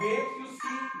these waves you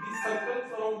see, these circles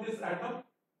around this atom,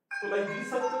 so like these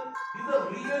circles, these are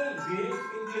real waves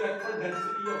in the electron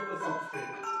density of the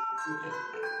substrate. Okay.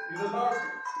 These are not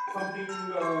something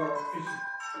fishy.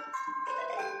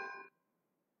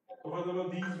 So for example,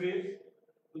 these waves,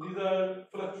 so these are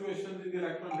fluctuations in the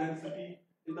electron density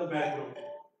in the background.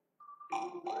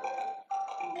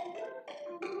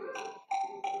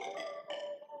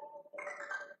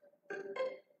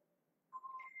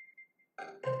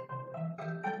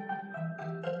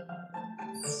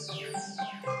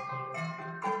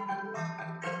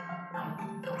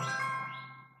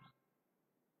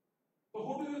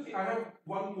 I have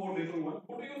one more little one.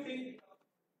 Who do you think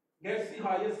gets the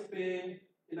highest pay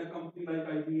in a company like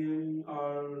IBM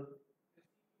or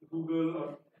Google? Or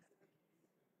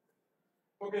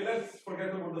okay, let's forget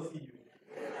about the CEO.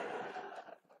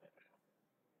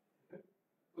 Okay.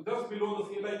 So just below the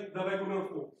CEO, like the regular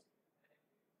folks,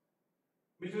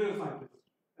 material scientists,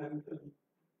 and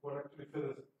what actually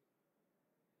physicists,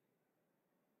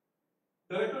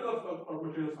 directors of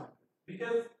material science,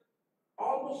 because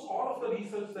almost almost all of the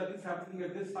research that is happening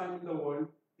at this time in the world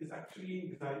is actually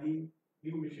designing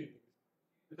new machines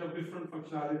which have different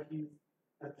functionalities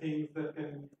and things that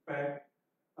can pack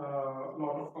a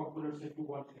lot of components into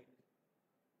one thing.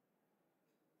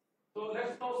 So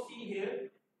let's now see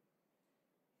here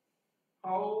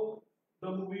how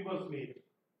the movie was made.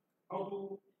 How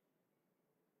to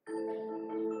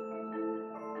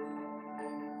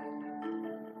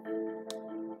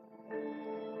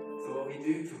So what we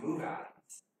do to move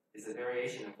atoms is a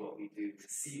variation of what we do to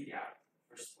see the atom in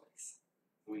the first place.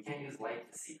 So we can't use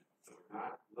light to see them, so we're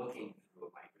not looking through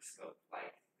a microscope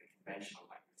like the conventional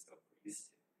microscope we're used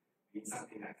to. We need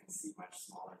something that can see much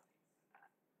smaller things than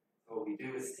that. So what we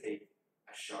do is take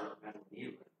a sharp metal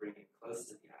needle and bring it close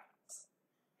to the atoms.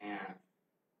 And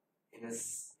in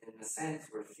a sense,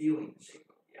 we're feeling the shape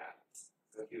of the atoms.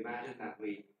 So if you imagine that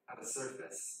we have a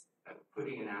surface that we're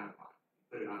putting an atom on, we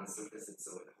put it on the surface and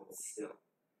so it holds still.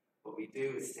 What we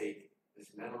do is take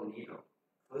this metal needle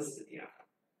close to the atom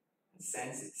and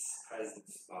sense its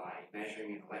presence by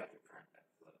measuring an electric current that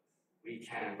flows. We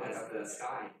can look up at the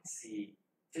sky and see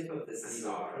the tip of this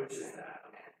needle approaches the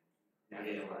atom and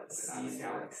it sees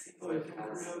galaxies like the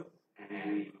telescope, and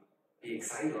then be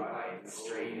excited by the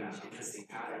strange, interesting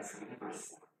patterns in the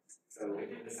universe. So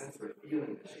in a sense, we're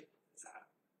feeling the shape of this atom.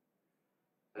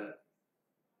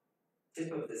 The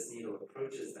tip of this needle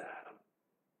approaches the atom.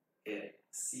 It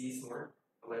sees more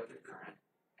electric current,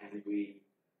 and we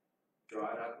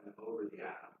draw it up and over the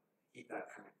atom, keep that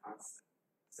current constant.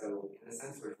 So in a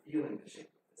sense, we're feeling the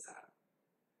shape of this atom.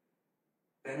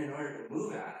 Then in order to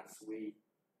move atoms, we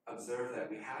observe that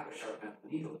we have a sharp metal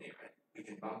needle near it. We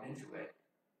can bump into it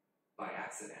by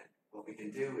accident. What we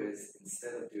can do is,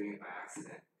 instead of doing it by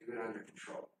accident, do it under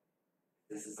control.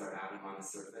 This is our atom on the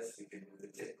surface. We can move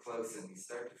the tip close and we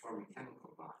start to form a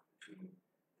chemical bond between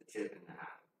the tip and the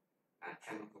atom. That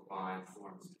chemical bond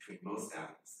forms between most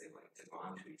atoms. They like to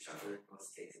bond to each other in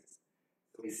most cases.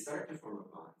 So we start to form a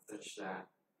bond such that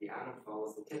the atom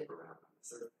follows the tip around on the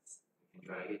surface. We can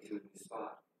drag it to a new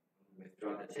spot. When we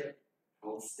withdraw the tip, it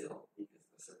holds still because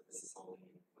the surface is holding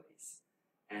it in place.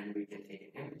 And we can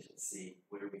take an image and see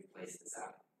where we've placed this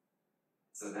atom.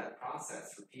 So that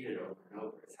process, repeated over and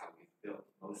over,